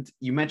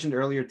mentioned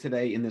earlier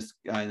today in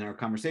our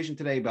conversation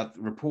today about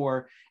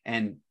rapport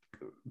and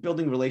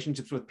building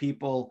relationships with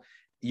people.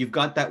 You've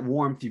got that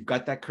warmth, you've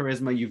got that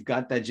charisma, you've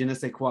got that je ne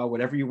sais quoi,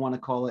 whatever you want to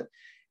call it.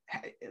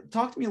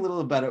 Talk to me a little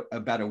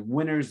about a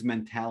winner's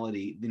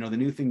mentality. You know, the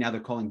new thing now they're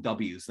calling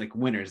W's, like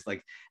winners.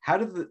 Like,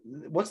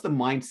 what's the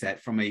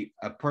mindset from a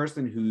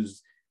person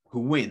who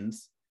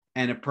wins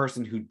and a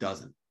person who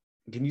doesn't?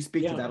 Can you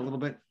speak to that a little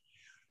bit?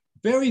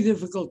 Very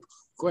difficult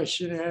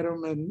question,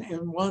 Adam,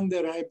 and one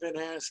that I've been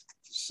asked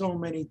so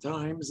many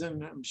times,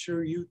 and I'm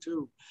sure you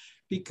too,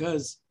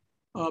 because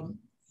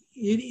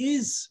it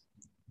is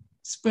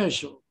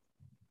special.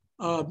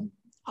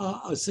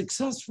 A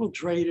successful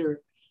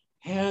trader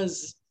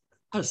has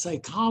a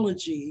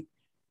psychology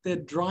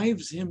that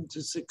drives him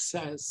to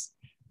success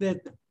that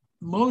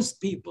most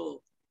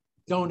people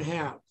don't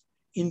have,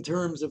 in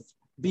terms of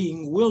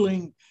being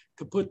willing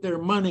to put their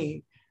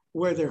money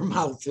where their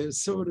mouth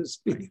is, so to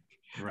speak,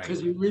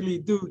 because you really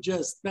do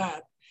just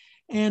that.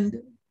 And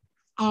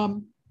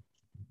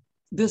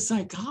the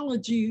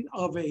psychology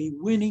of a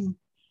winning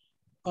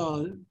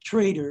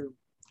trader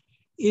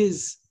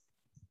is,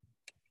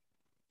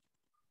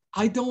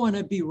 I don't want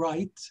to be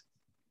right.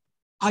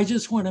 I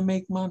just want to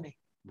make money.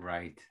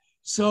 Right.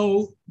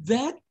 So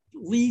that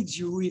leads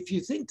you, if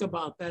you think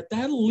about that,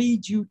 that'll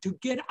lead you to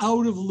get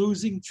out of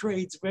losing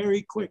trades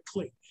very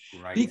quickly,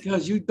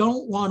 because you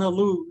don't want to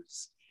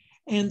lose.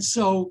 And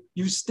so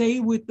you stay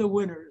with the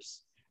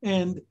winners,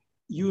 and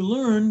you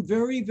learn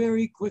very,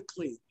 very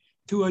quickly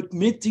to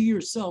admit to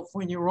yourself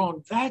when you're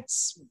wrong.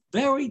 That's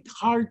very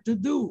hard to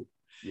do.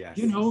 Yes.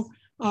 You know,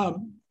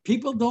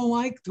 people don't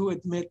like to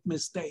admit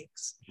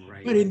mistakes,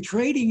 but in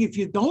trading, if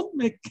you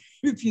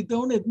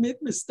don't admit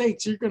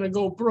mistakes, you're going to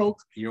go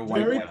broke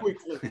very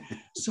quickly.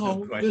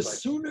 So the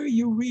sooner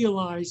you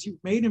realize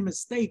you've made a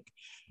mistake,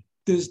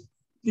 the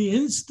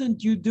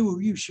instant you do,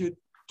 you should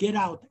get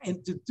out.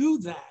 And to do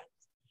that,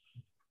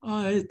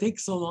 it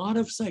takes a lot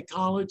of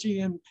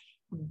psychology, and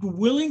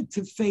willing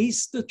to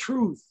face the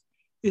truth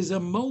is a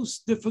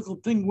most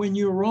difficult thing when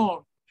you're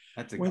wrong.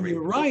 When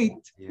you're right,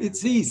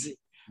 it's easy.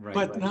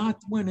 But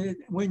not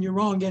when you're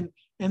wrong.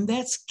 And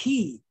that's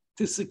key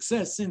to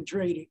success in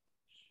trading.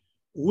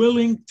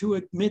 Willing to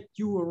admit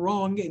you were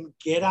wrong and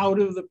get out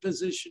of the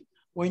position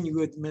when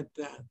you admit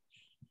that.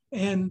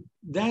 And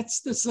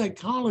that's the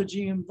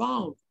psychology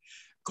involved.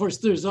 Of course,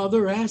 there's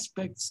other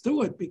aspects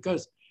to it,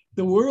 because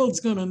the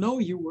world's going to know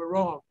you were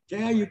wrong.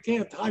 Yeah, you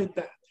can't hide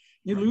that.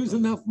 You lose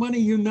enough money,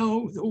 you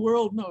know, the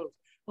world knows.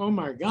 Oh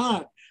my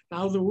God,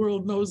 now the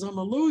world knows I'm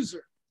a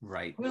loser.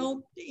 Right.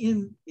 Well,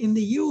 in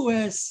the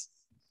US,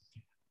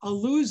 a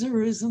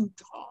loser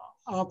isn't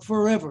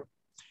forever.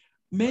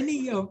 Bill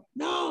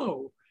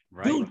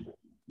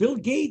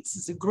Gates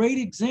is a great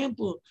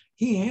example.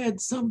 He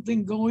had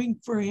something going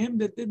for him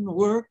that didn't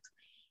work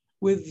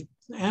with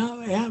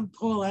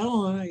Paul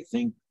Allen, I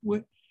think.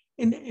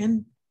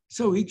 And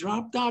so he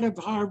dropped out of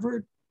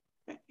Harvard.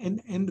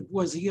 And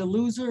was he a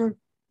loser?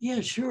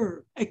 Yeah,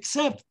 sure.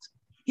 Except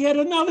he had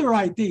another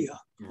idea.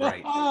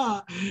 Right.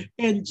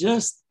 And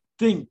just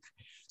think.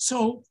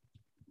 So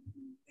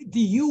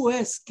the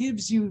US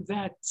gives you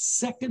that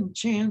second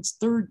chance,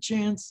 third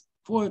chance,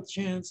 fourth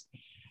chance,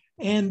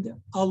 and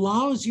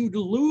allows you to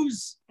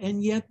lose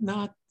and yet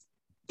not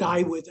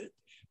die with it,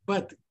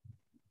 but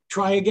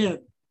try again,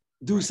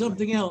 do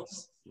something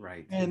else.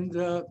 Right. And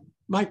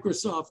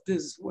Microsoft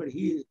is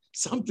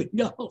something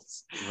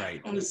else.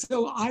 Right.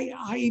 So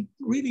I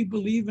really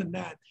believe in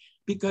that,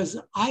 because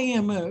I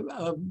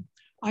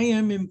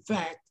am in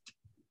fact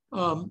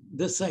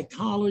the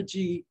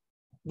psychology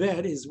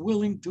that is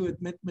willing to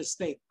admit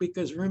mistake.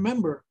 Because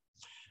remember,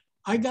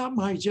 I got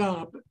my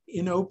job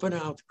in open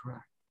outcry.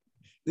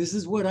 This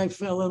is what I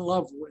fell in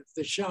love with: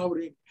 the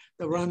shouting,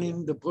 the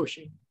running, the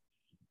pushing.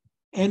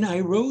 And I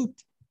wrote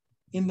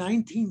in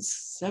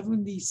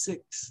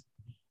 1976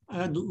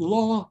 a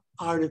law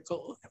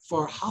article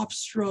for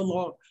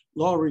Hofstra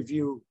Law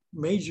Review,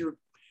 major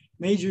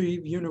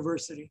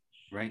university,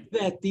 right,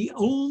 that the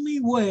only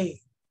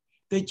way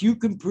that you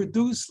can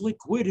produce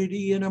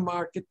liquidity in a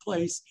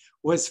marketplace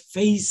was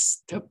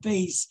face to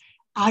face,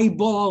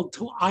 eyeball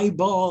to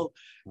eyeball,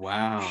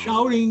 wow,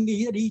 shouting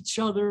at each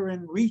other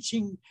and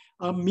reaching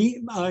a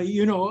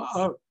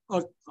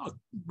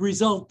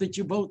result that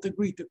you both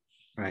agree to.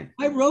 Right.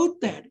 I wrote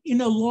that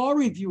in a law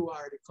review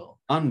article.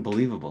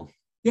 Unbelievable.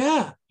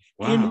 Yeah.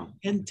 Wow.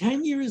 And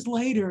 10 years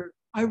later,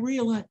 I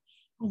realized,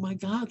 oh my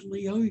God,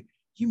 Leo,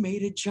 you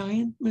made a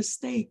giant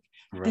mistake.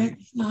 Right.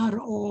 That's not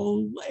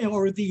all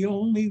or the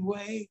only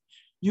way.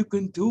 You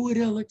can do it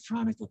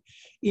electronically.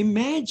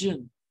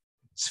 Imagine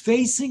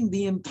facing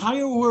the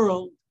entire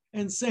world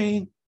and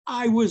saying,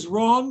 I was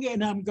wrong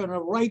and I'm going to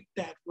right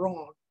that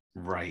wrong.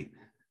 Right.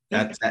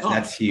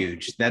 That's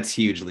huge. That's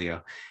huge,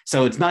 Leo.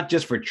 So it's not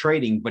just for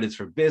trading, but it's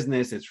for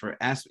business. It's for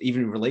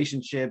even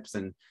relationships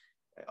and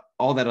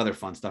all that other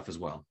fun stuff as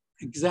well.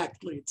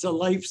 Exactly. It's a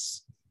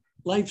life's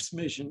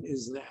mission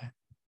is that.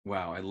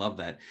 Wow. I love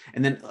that.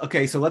 And then,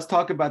 okay, so let's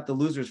talk about the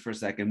losers for a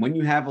second. When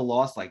you have a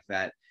loss like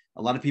that,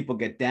 a lot of people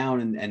get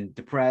down and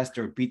depressed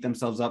or beat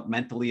themselves up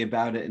mentally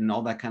about it and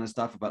all that kind of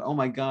stuff about, oh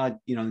my God,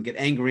 get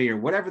angry or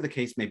whatever the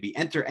case may be.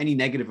 Enter any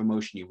negative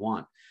emotion you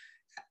want.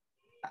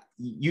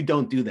 You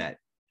don't do that.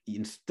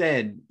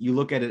 Instead, you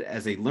look at it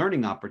as a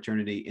learning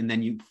opportunity and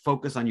then you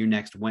focus on your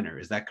next winner.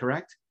 Is that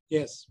correct?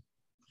 Yes,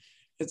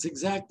 it's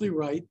exactly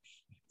right.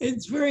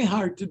 It's very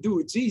hard to do.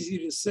 It's easy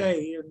to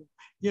say,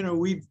 and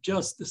we've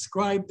just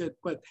described it,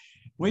 but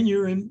when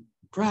you're in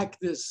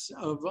practice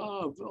of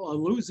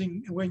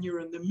losing, when you're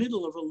in the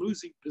middle of a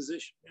losing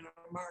position in a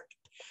market,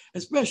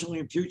 especially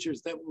in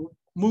futures that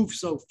move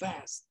so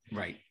fast,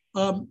 right?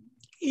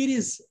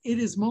 It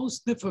is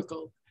most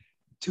difficult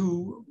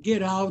to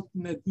get out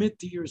and admit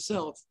to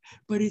yourself,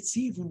 but it's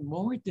even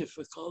more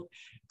difficult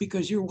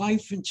because your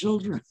wife and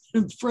children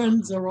and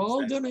friends are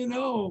all going to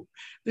know.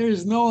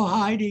 There's no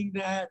hiding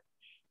that.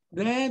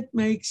 That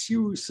makes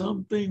you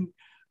something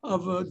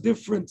of a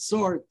different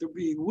sort, to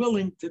be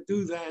willing to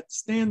do that,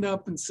 stand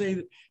up and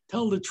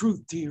tell the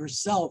truth to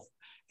yourself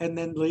and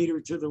then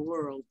later to the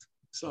world.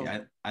 So yeah,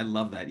 I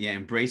love that. Yeah,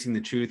 embracing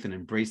the truth and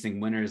embracing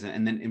winners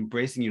and then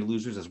embracing your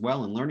losers as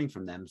well and learning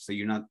from them. So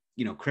you're not,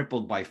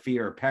 crippled by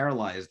fear or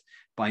paralyzed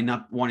by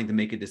not wanting to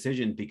make a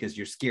decision because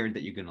you're scared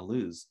that you're going to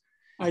lose.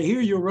 I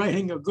hear you're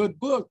writing a good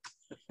book.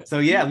 So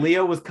yeah,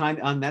 Leo was kind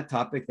of on that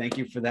topic. Thank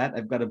you for that.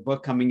 I've got a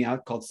book coming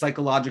out called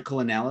Psychological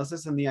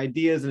Analysis. And the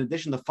idea is, in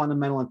addition to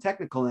fundamental and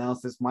technical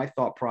analysis, my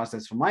thought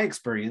process from my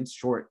experience,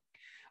 short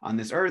on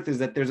this earth, is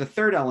that there's a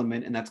third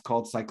element, and that's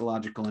called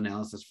psychological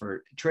analysis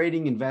for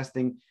trading,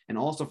 investing, and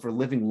also for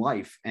living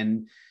life.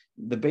 And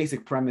the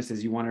basic premise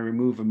is you want to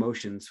remove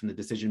emotions from the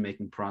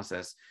decision-making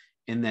process.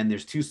 And then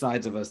there's two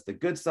sides of us, the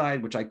good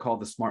side, which I call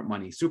the smart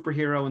money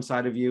superhero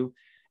inside of you,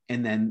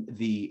 and then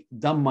the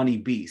dumb money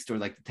beast, or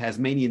like the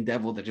Tasmanian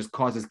devil that just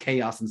causes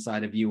chaos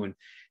inside of you. And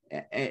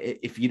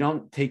if you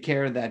don't take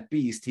care of that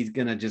beast, he's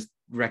going to just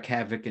wreak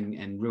havoc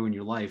and ruin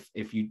your life.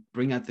 If you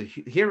bring out the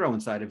hero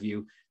inside of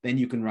you, then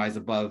you can rise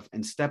above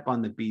and step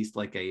on the beast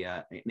like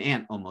an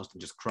ant almost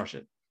and just crush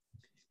it.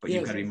 But yes,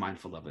 you've got to be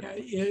mindful of it.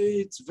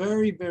 It's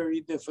very,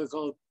 very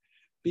difficult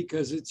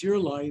because it's your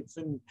life,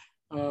 and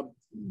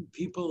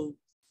people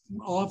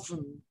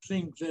often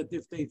think that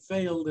if they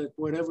failed at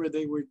whatever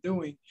they were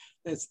doing,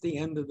 that's the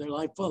end of their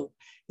life. Well,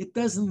 it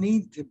doesn't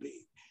need to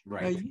be.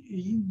 Right.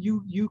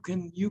 You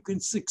can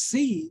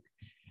succeed.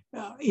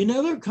 In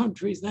other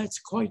countries, that's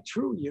quite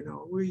true.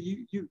 Where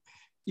you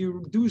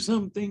do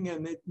something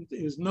and it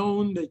is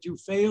known that you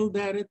failed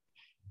at it.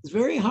 It's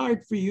very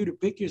hard for you to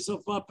pick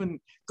yourself up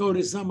and go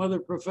to some other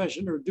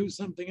profession or do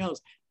something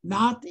else.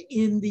 Not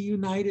in the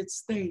United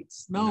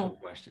States. No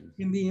question.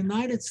 In the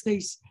United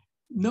States,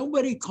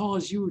 nobody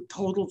calls you a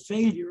total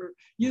failure.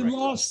 You right.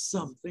 lost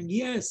something,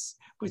 yes,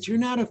 but you're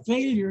not a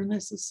failure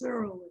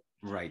necessarily.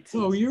 Right.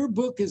 So your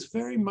book is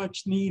very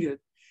much needed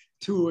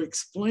to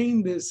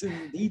explain this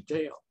in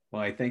detail.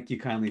 Well, I thank you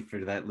kindly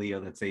for that,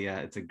 Leo. That's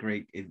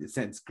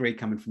it's great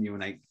coming from you,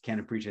 and I can't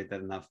appreciate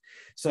that enough.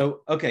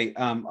 So, okay,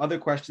 other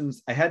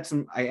questions. I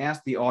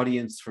asked the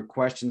audience for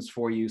questions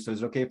for you. So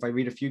is it okay if I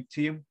read a few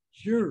to you?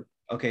 Sure.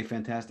 Okay,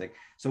 fantastic.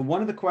 So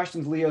one of the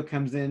questions, Leo,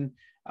 comes in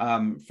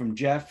from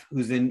Jeff,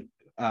 who's in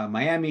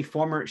Miami,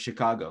 former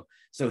Chicago.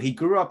 So he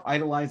grew up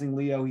idolizing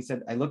Leo. He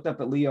said, I looked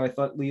up at Leo. I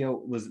thought Leo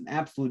was an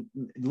absolute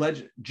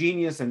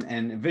genius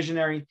and a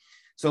visionary.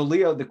 So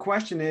Leo, the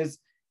question is,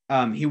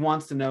 he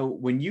wants to know,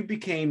 when you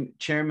became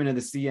chairman of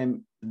the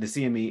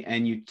CME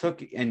and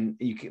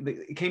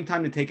it came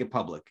time to take it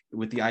public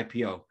with the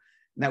IPO.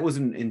 That was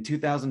in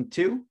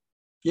 2002?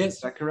 Yes.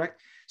 Is that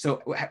correct? So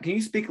can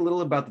you speak a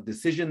little about the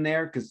decision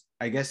there? Because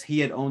I guess he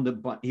had owned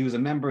he was a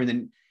member, and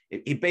then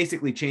it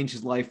basically changed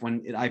his life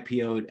when it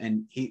IPO'd,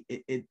 and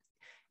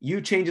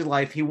you changed his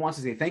life. He wants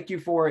to say thank you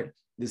for it.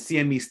 The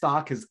CME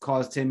stock has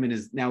caused him and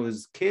his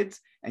kids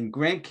and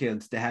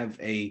grandkids to have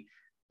a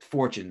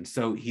fortune.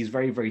 So he's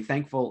very, very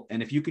thankful.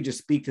 And if you could just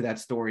speak to that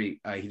story,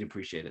 he'd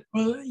appreciate it.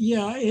 Well,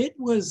 yeah, it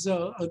was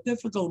a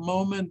difficult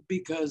moment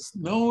because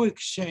no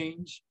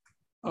exchange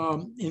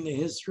in the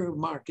history of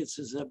markets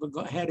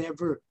had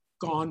ever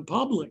gone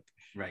public.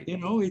 Right. You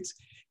know,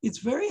 it's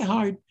very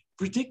hard,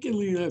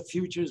 particularly the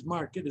futures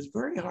market. It's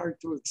very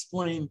hard to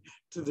explain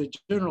to the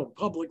general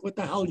public what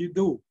the hell you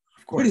do.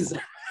 Of course.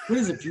 What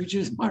is a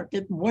futures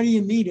market? And what do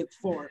you need it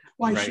for?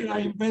 Why should I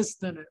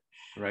invest in it?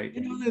 Right.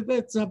 You know,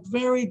 that's a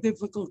very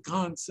difficult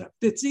concept.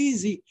 It's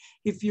easy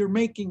if you're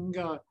making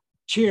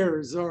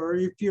chairs, or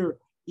if you're,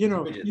 you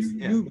know,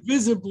 you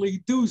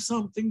visibly do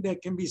something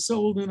that can be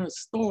sold in a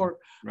store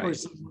or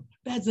something.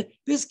 That's it.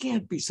 This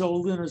can't be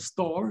sold in a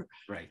store.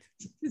 Right.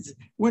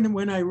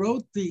 When I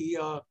wrote the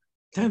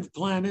 10th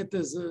Planet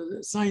as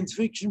a science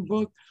fiction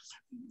book,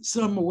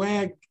 some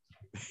wag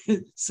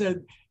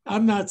said,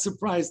 I'm not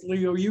surprised,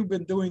 Leo, you've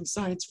been doing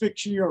science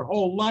fiction your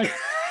whole life.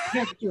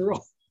 After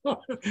all,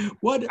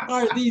 what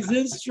are these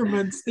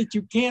instruments that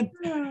you can't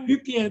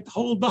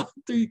hold on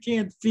to, you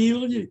can't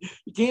feel, you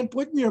can't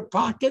put in your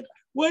pocket?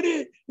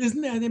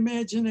 Isn't that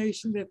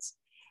imagination? That's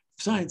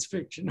science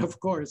fiction, of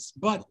course.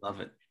 But love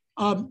it.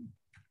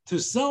 To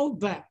sell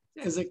that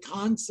as a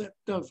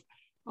concept of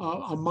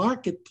a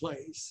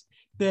marketplace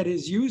that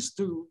is used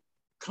to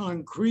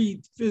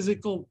concrete,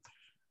 physical,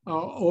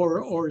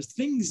 or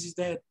things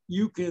that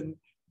you can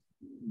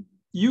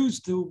use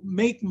to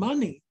make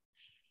money.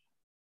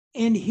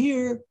 And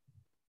here,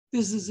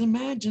 this is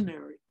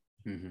imaginary.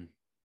 Mm-hmm.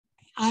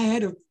 I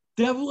had a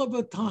devil of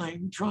a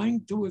time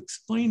trying to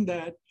explain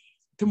that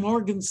to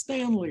Morgan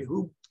Stanley,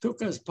 who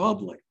took us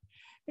public.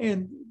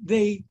 And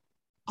they,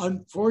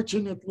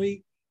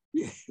 unfortunately,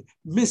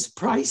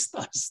 mispriced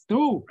us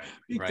too,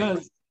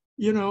 because,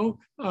 you know,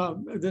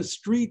 the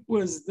street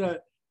was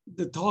the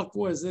talk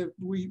was that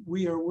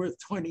we are worth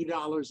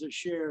 $20 a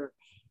share,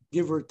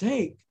 give or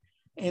take.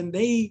 And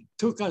they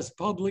took us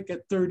public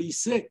at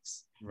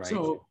 36. Right.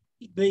 So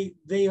they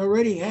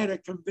already had to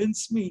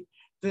convince me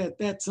that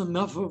that's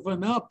enough of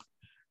an up.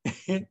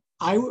 And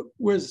I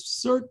was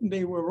certain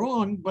they were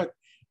wrong, but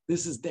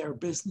this is their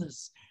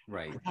business.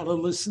 Right. I got to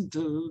listen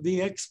to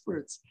the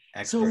experts.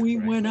 So we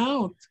went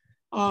out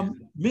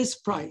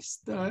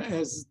mispriced,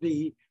 as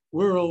the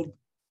world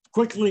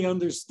quickly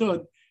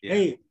understood. Yeah.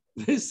 Hey,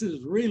 this is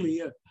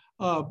really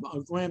a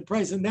grand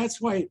price, and that's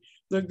why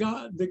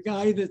the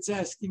guy that's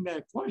asking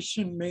that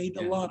question made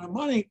a lot of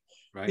money,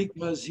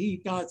 because he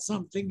got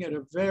something at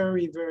a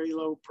very, very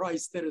low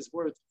price that is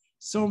worth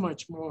so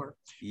much more.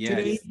 Yes.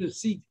 Today,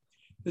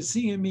 the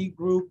CME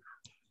Group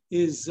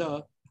is,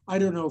 I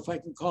don't know if I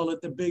can call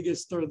it the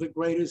biggest or the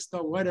greatest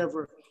or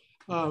whatever.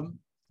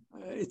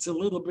 It's a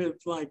little bit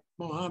like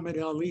Muhammad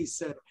Ali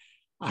said,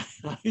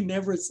 I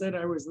never said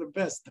I was the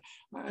best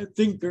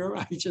thinker.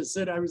 I just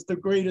said I was the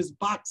greatest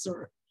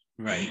boxer.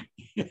 Right.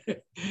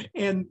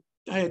 And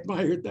I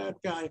admired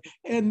that guy.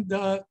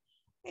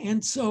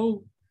 And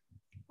so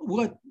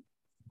what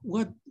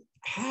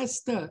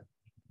has to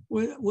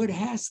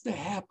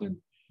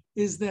happen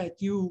is that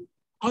you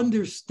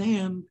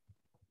understand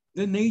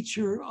the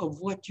nature of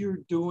what you're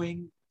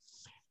doing,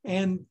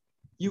 and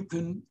you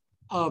can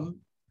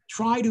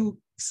try to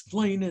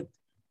explain it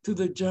to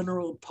the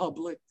general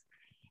public.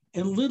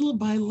 And little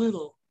by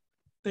little,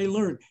 they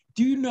learn.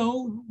 Do you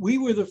know, we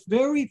were the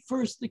very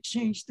first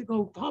exchange to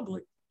go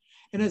public.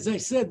 And as I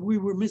said, we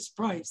were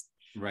mispriced.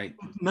 Right.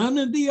 None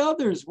of the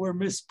others were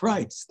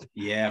mispriced.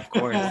 Yeah, of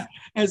course.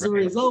 As a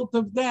result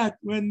of that,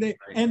 when they,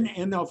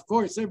 and of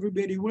course,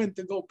 everybody went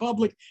to go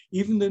public.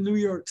 Even the New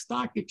York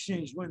Stock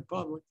Exchange went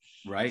public.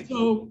 Right.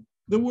 So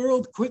the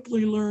world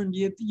quickly learned,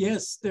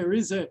 yes, there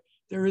is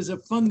a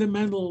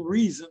fundamental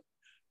reason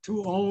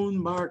to own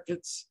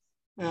markets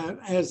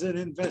as an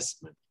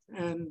investment.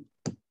 And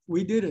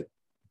we did it.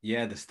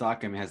 Yeah, the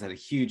stock, has had a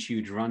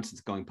huge run since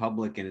going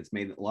public, and it's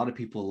made a lot of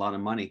people a lot of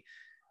money.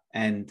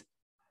 And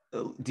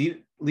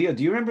Leo,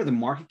 do you remember the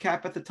market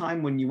cap at the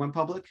time when you went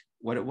public,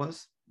 what it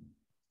was?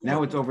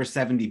 Now it's over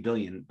 70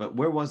 billion, but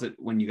where was it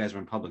when you guys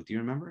went public? Do you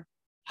remember?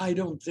 I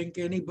don't think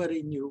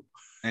anybody knew.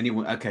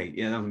 Anyone? Okay,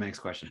 yeah, that was the next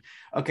question.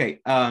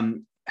 Okay,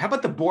 how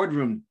about the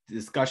boardroom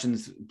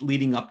discussions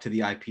leading up to the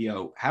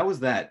IPO? How was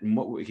that? And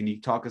what can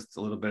you talk us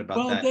a little bit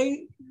about that? Well,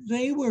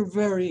 they were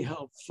very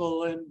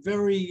helpful and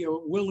very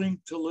willing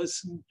to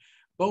listen,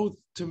 both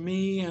to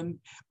me. And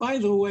by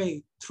the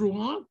way,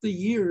 throughout the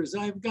years,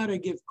 I've got to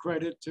give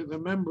credit to the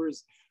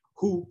members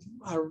who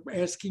are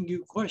asking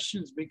you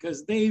questions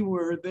because they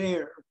were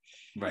there.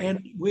 Right.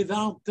 And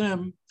without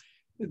them,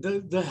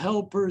 the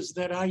helpers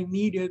that I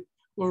needed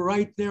were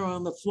right there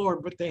on the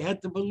floor, but they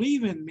had to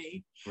believe in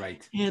me.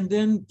 Right. And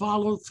then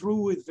follow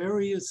through with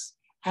various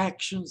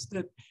actions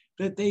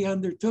that they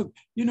undertook.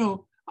 You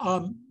know,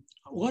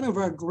 one of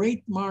our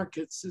great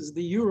markets is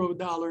the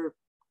Eurodollar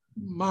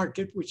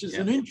market, which is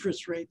an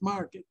interest rate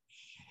market.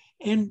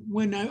 And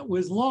when it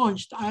was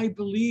launched, I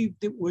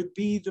believed it would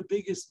be the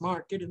biggest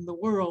market in the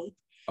world.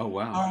 Oh,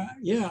 wow.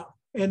 Yeah.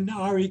 And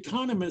our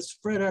economist,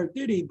 Fred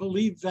Arditi,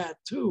 believed that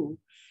too.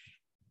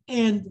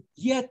 And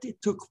yet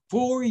it took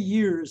 4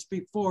 years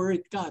before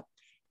it got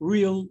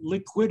real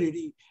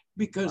liquidity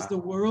because the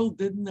world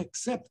didn't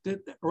accept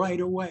it right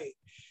away.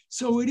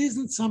 So it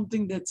isn't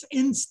something that's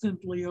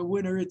instantly a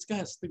winner. It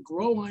has to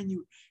grow on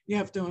you. You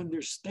have to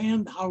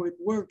understand how it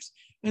works.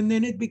 And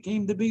then it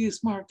became the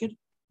biggest market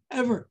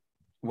ever.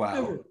 Wow.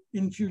 Ever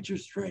in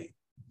futures trade.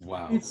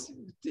 Wow.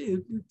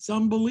 It's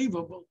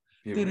unbelievable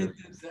that it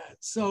did that.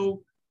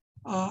 So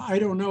I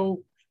don't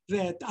know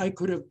that I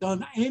could have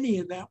done any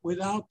of that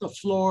without the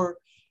floor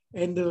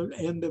and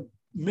the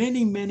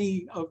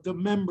many of the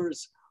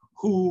members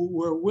who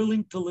were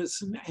willing to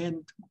listen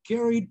and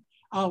carried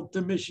out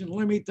the mission.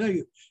 Let me tell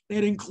you,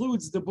 that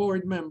includes the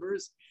board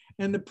members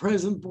and the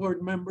present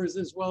board members,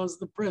 as well as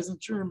the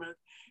present chairman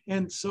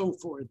and so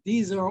forth.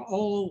 These are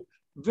all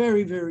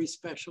very, very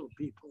special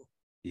people.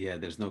 Yeah,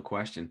 there's no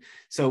question.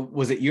 So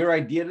was it your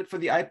idea for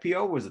the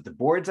IPO? Was it the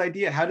board's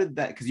idea? How did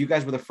that, because you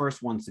guys were the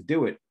first ones to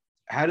do it.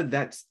 How did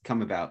that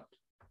come about?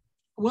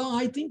 Well,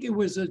 I think it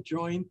was a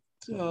joint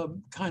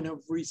kind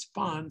of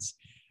response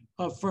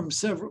from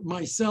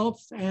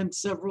myself and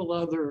several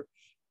other,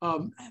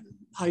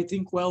 I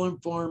think,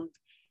 well-informed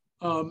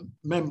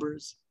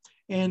members.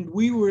 And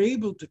we were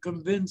able to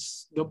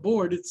convince the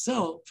board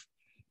itself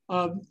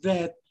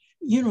that,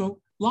 you know,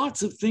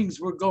 lots of things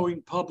were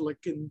going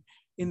public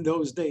in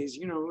those days.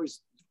 You know, it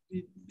was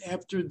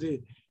after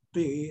the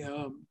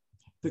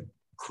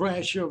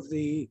crash of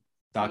the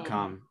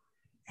 .com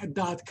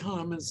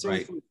and so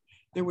forth.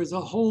 There was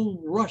a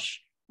whole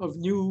rush of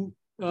new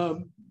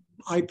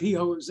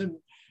IPOs, and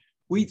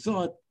we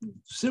thought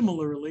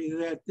similarly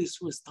that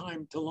this was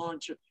time to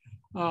launch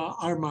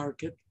our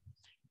market.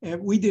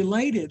 And we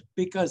delayed it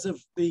because of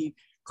the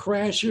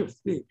crash of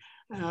the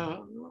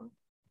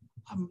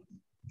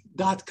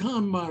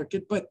 .com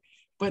market, but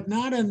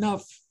not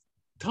enough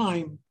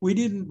time. We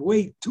didn't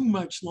wait too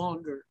much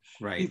longer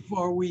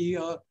before we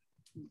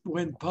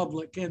went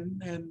public.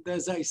 And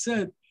as I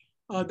said,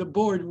 the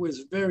board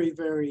was very,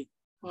 very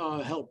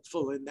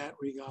helpful in that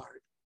regard.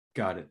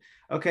 Got it.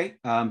 Okay.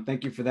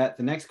 Thank you for that.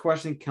 The next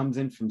question comes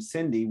in from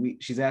Cindy.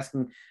 She's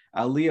asking,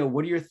 Leo,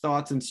 what are your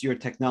thoughts into your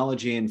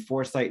technology and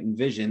foresight and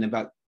vision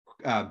about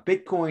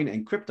Bitcoin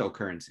and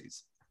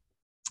cryptocurrencies?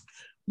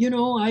 You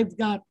know, I've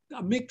got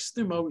a mixed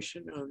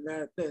emotion on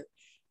that.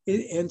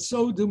 And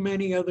so do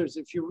many others.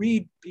 If you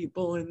read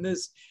people in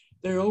this,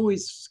 they're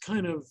always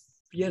kind of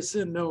yes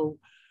and no.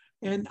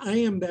 And I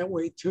am that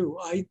way too.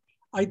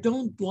 I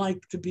don't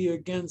like to be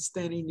against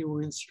any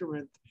new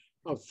instrument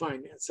of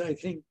finance. I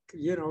think,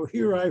 you know,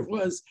 here I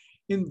was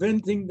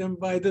inventing them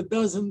by the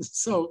dozens.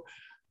 So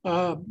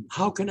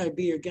how can I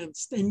be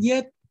against? And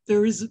yet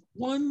there is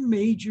one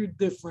major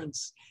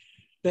difference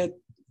that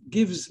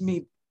gives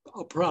me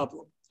a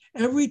problem.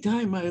 Every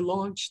time I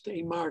launched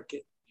a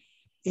market,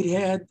 it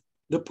had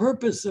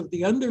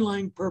the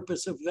underlying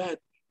purpose of that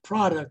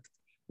product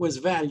was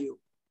value.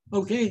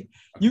 Okay?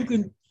 You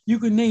can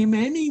name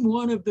any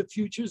one of the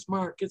futures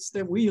markets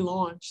that we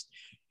launched.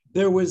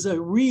 There was a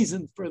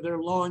reason for their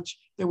launch.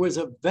 There was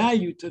a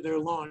value to their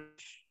launch.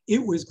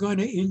 It was going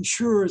to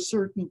ensure a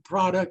certain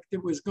product.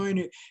 It was going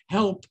to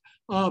help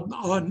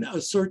on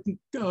a certain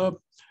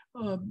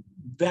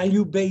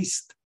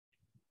value-based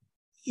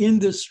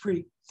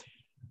industry.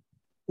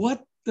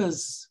 What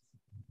does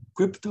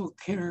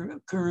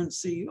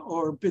cryptocurrency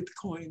or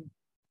Bitcoin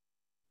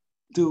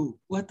do?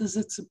 What does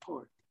it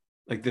support?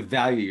 Like the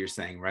value you're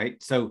saying,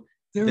 right? So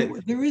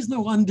there is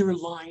no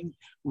underlying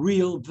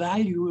real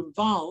value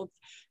involved,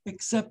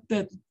 except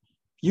that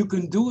you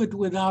can do it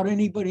without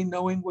anybody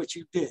knowing what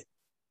you did.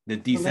 The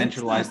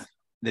decentralized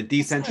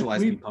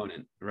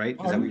component, right?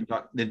 Is that what you're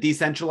talking? The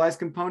decentralized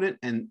component,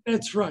 and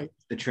that's right.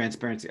 The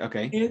transparency.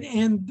 Okay.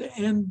 And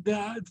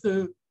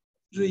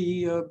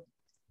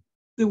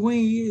the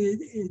way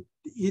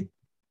it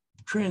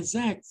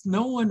transacts,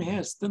 no one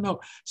has to know.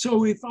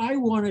 So if I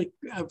want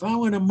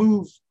to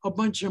move a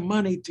bunch of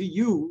money to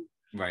you,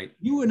 right,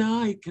 you and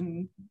I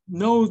can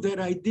know that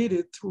I did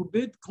it through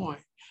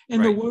Bitcoin,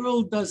 and the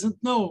world doesn't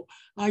know.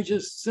 I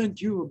just sent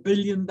you $1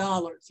 billion.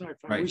 I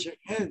wish I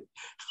had.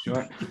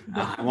 Sure.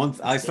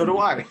 So do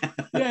I.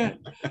 Yeah.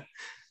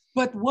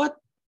 But what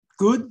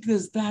good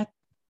does that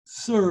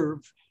serve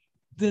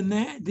the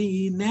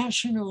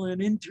national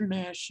and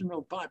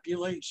international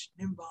population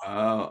involved?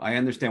 Oh, I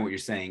understand what you're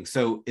saying.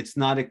 So it's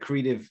not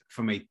accretive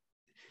from a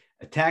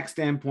tax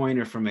standpoint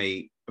or from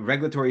a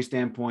regulatory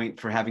standpoint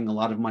for having a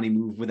lot of money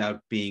move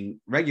without being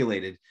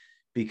regulated,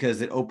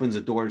 because it opens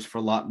the doors for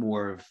a lot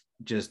more of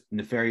just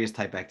nefarious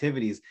type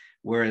activities.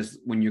 Whereas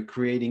when you're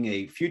creating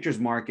a futures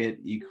market,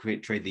 you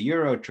trade the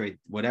euro, trade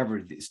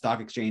whatever, the stock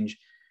exchange,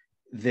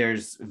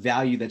 there's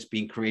value that's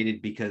being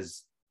created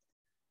because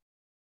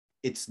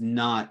it's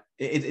doing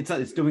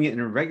it in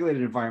a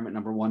regulated environment,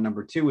 number one.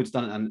 Number two, it's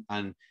done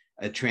on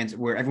a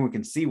where everyone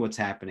can see what's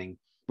happening.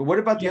 But what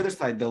about the other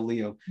side though,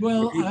 Leo?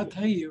 Well, I'll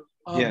tell you.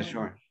 Yeah,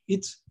 sure.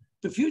 It's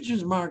the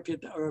futures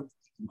market are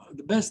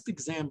the best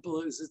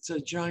example is it's a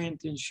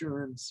giant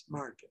insurance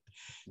market.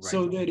 Right.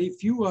 So that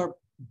if you are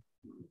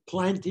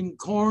planting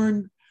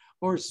corn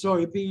or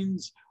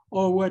soybeans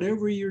or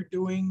whatever you're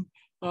doing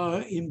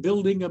in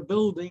building a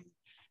building,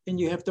 and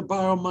you have to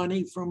borrow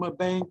money from a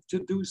bank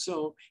to do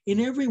so. In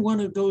every one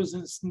of those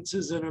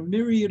instances and a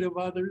myriad of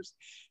others,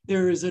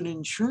 there is an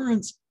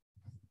insurance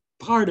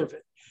part of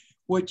it.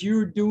 What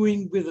you're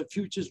doing with a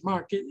futures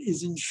market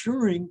is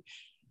insuring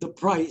the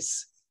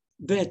price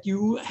that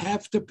you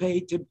have to pay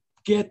to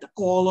get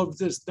all of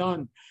this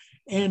done.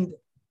 And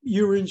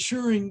you're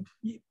insuring,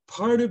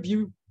 part of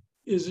you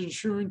is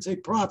insurance, a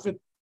profit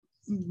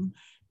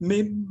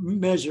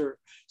measure,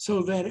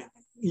 so that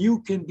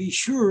you can be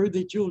sure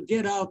that you'll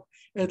get out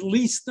at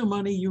least the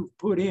money you've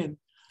put in.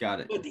 Got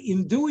it. But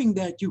in doing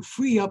that, you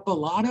free up a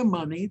lot of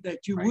money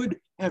that you would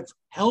have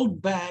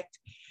held back.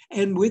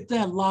 And with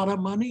that lot of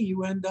money,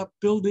 you end up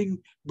building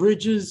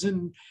bridges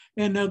and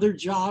other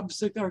jobs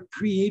that are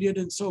created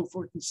and so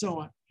forth and so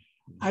on.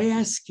 I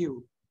ask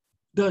you,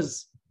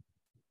 does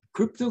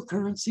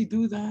cryptocurrency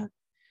do that?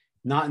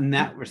 Not in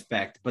that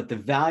respect, but the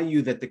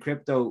value that the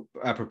crypto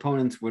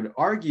proponents would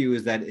argue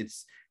is that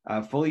it's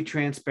fully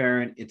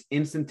transparent, it's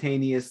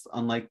instantaneous,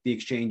 unlike the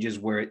exchanges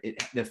where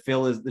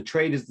the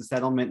trade is the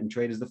settlement and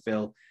trade is the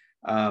fill.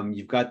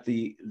 You've got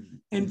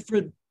and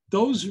for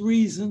those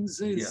reasons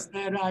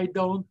that I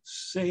don't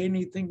say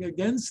anything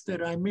against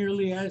it. I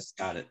merely ask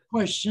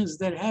questions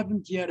that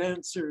haven't yet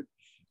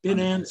been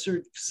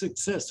answered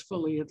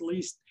successfully, at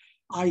least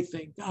I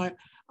think.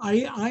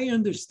 I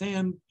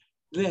understand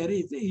that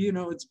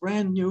it's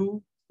brand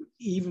new,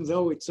 even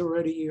though it's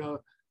already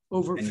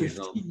over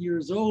 15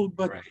 years old,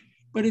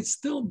 but it's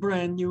still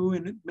brand new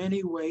in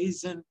many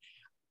ways, and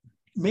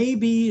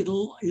maybe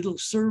it'll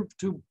serve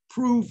to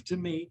prove to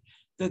me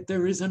that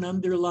there is an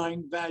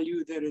underlying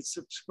value that it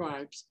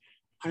subscribes.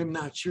 I'm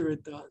not sure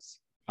it does.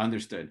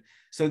 Understood.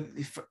 So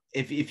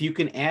if you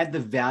can add the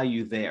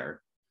value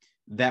there,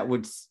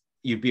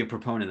 you'd be a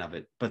proponent of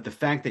it. But the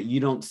fact that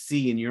you don't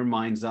see in your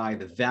mind's eye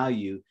the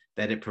value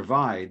that it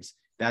provides,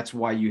 that's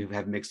why you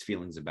have mixed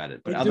feelings about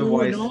it. But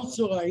otherwise, and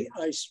also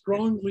I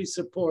strongly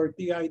support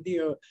the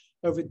idea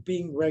of it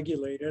being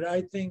regulated.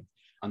 I think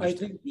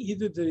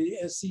either the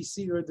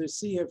SEC or the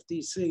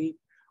CFTC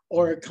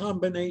or a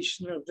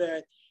combination of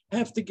that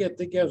have to get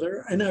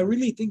together. And I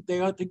really think they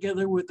are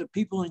together with the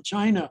people in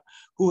China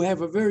who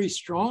have a very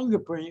strong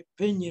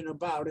opinion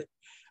about it.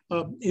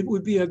 It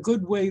would be a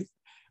good way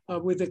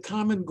with a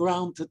common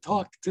ground to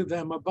talk to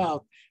them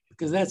about,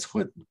 because that's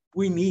what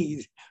we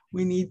need.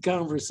 We need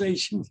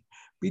conversation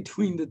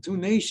between the two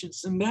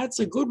nations. And that's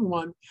a good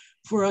one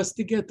for us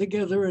to get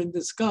together and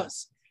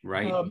discuss.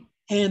 Right.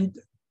 And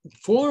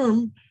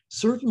form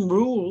certain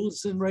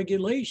rules and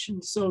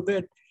regulations so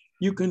that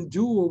you can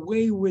do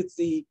away with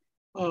the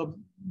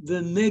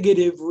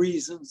negative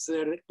reasons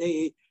that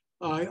they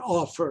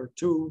offer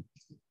to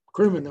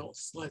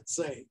criminals, let's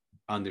say.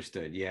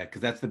 Understood. Yeah,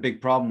 because that's the big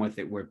problem with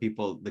it, where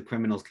the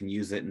criminals can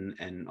use it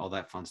and all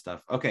that fun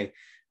stuff. Okay.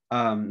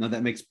 No,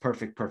 that makes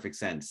perfect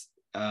sense.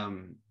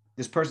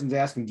 This person's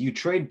asking, do you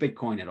trade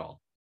Bitcoin at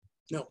all?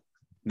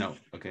 No.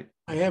 Okay.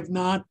 I have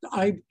not.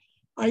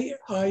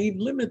 I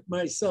limit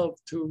myself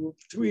to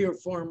 3 or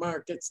 4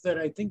 markets that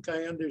I think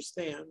I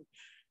understand.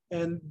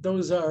 And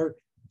those are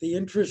the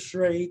interest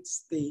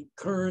rates, the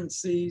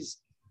currencies,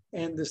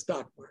 and the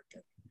stock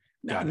market.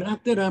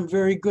 Not that I'm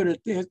very good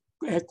at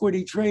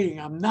equity trading.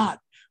 I'm not,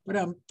 but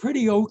I'm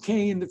pretty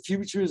okay in the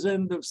futures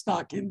end of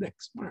stock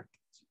index markets.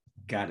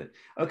 Got it.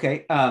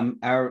 Okay.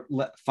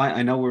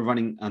 I know we're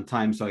running on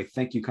time, so I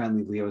thank you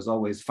kindly, Leo, as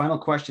always. Final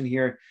question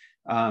here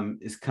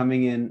is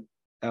coming in.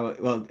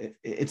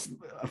 It's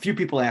a few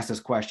people asked this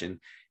question.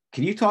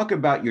 Can you talk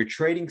about your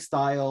trading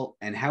style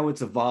and how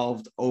it's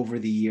evolved over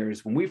the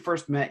years? When we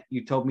first met,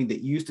 you told me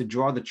that you used to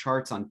draw the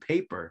charts on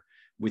paper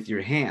with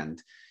your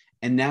hand.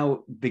 And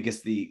now,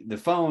 because the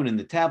phone and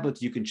the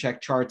tablets, you can check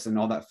charts and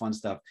all that fun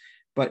stuff.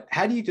 But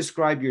how do you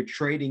describe your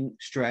trading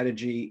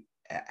strategy?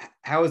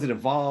 How has it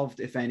evolved,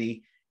 if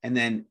any? And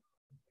then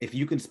if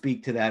you can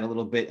speak to that a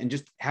little bit, and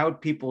just how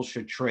people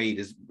should trade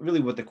is really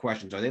what the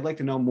questions are. They'd like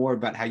to know more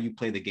about how you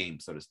play the game,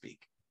 so to speak.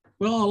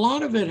 Well, a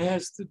lot of it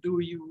has to do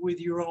with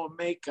your own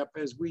makeup,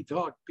 as we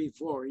talked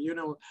before.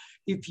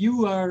 If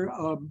you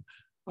are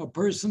a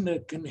person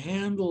that can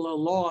handle a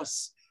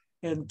loss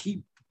and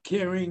keep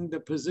carrying the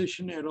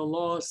position at a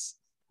loss,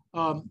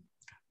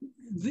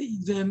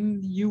 then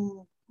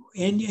you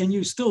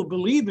still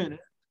believe in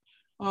it.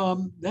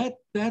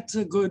 That's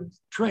a good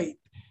trait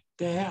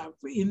to have.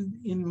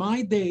 In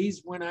my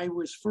days when I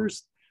was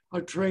first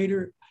a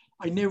trader,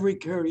 I never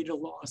carried a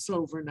loss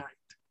overnight.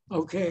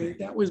 Okay,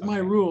 that was my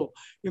rule.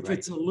 If Right.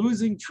 it's a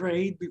losing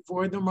trade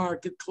before the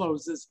market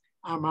closes,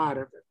 I'm out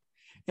of it.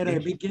 And I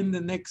begin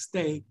the next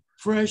day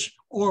fresh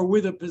or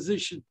with a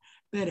position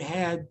that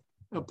had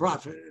a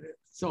profit in it.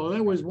 So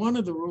that was one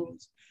of the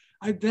rules.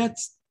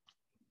 That's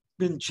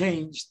been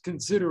changed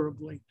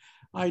considerably.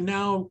 I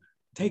now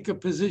take a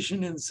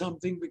position in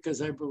something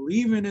because I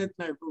believe in it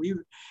and I believe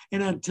it.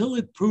 And until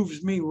it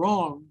proves me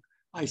wrong,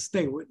 I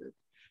stay with it.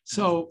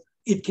 So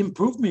it can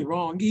prove me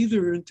wrong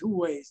either in two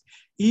ways.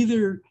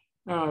 Either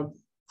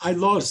I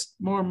lost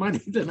more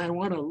money than I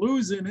want to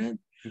lose in it,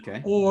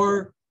 Okay.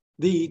 or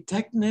the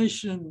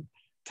technician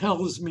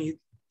tells me,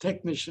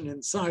 technician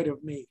inside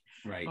of me,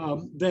 Right.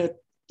 that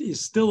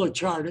is still a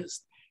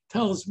chartist,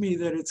 tells me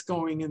that it's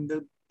going in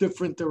the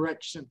different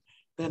direction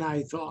than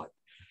I thought.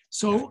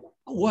 So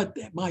what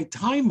my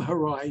time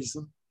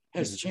horizon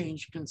has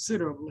changed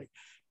considerably.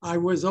 I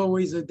was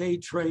always a day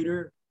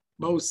trader,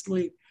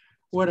 mostly.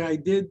 What I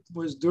did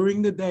was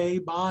during the day,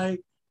 buy,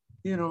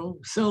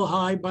 sell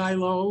high, buy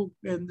low,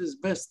 and as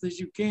best as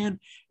you can,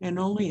 and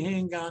only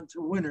hang on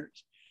to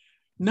winners.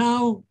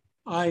 Now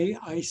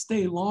I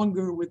stay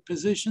longer with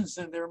positions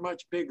and they're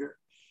much bigger.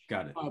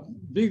 Got it.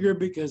 Bigger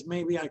because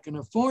maybe I can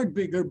afford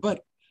bigger,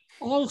 but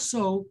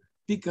also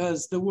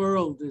because the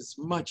world is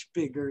much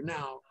bigger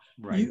now.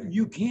 Right.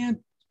 You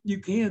can't,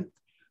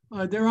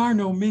 there are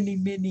no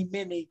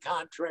mini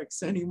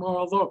contracts anymore,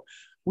 although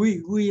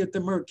we at the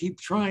Merck keep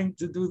trying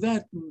to do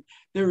that. And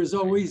there is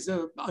always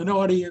an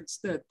audience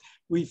that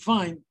we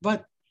find.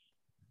 But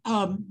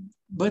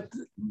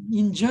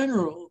in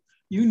general,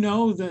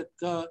 that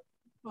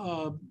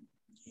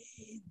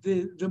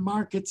the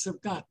markets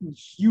have gotten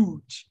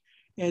huge.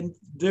 And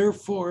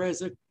therefore,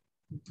 as a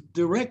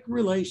direct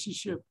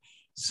relationship,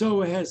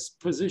 so has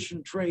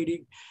position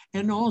trading.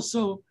 And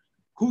also,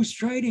 who's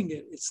trading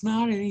it? It's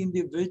not any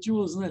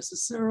individuals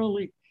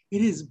necessarily.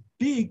 It is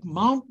big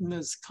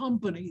mountainous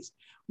companies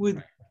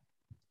with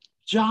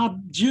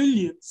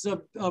jillions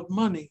of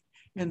money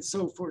and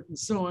so forth and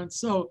so on.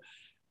 So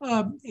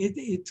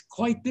it's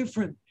quite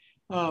different.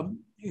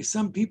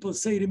 Some people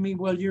say to me,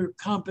 well, your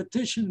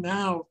competition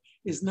now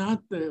is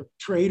not the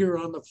trader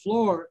on the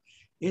floor,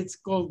 it's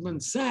Goldman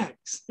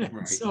Sachs.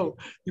 Right. So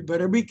you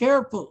better be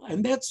careful.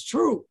 And that's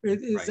true.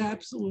 It is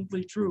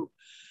absolutely true.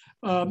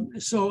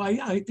 So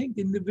I think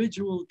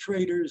individual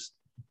traders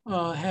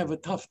have a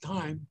tough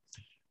time.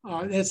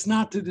 That's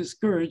not to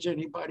discourage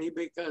anybody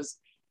because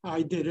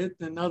I did it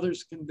and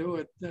others can do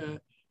it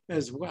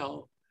as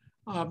well.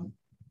 I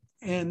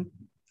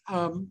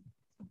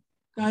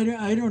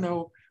don't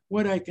know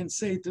what I can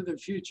say to the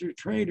future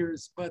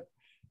traders, but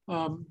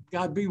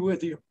God be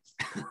with you.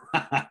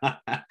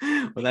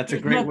 Well, that's a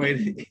great way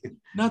to...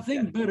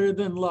 Nothing better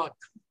than luck.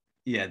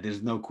 Yeah,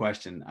 there's no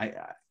question. I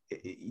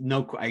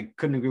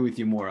couldn't agree with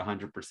you more,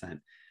 100%.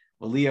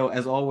 Well, Leo,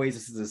 as always,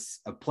 this is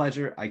a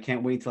pleasure. I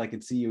can't wait till I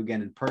can see you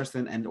again in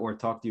person and or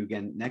talk to you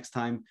again next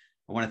time.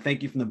 I want to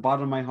thank you from the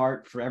bottom of my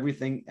heart for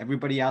everything.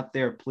 Everybody out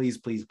there, please,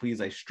 please,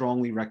 please, I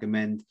strongly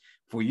recommend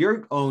for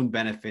your own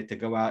benefit to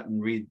go out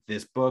and read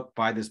this book,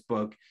 buy this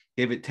book,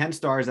 give it 10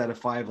 stars out of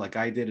 5 like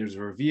I did as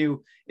a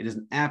review. It is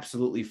an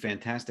absolutely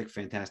fantastic,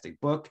 fantastic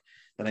book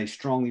that I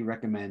strongly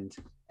recommend,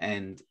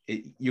 and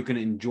you can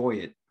enjoy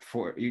it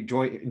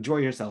enjoy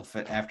yourself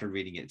after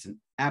reading it. It's an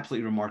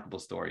absolutely remarkable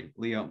story.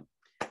 Leo,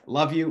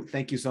 love you.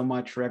 Thank you so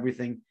much for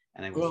everything.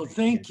 And well,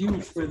 thank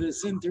you for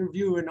this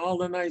interview and all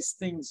the nice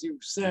things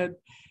you've said.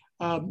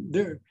 I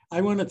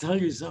want to tell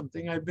you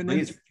something. I've been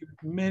interviewed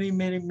many,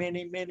 many,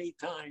 many, many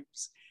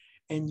times,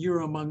 and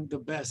you're among the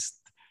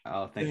best.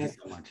 Oh, thank you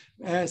so much.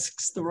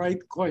 Asks the right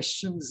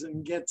questions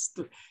and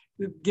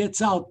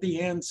gets out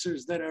the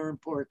answers that are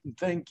important.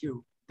 Thank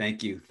you.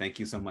 Thank you. Thank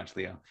you so much,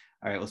 Leo.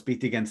 All right, we'll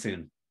speak to you again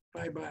soon.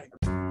 Bye-bye.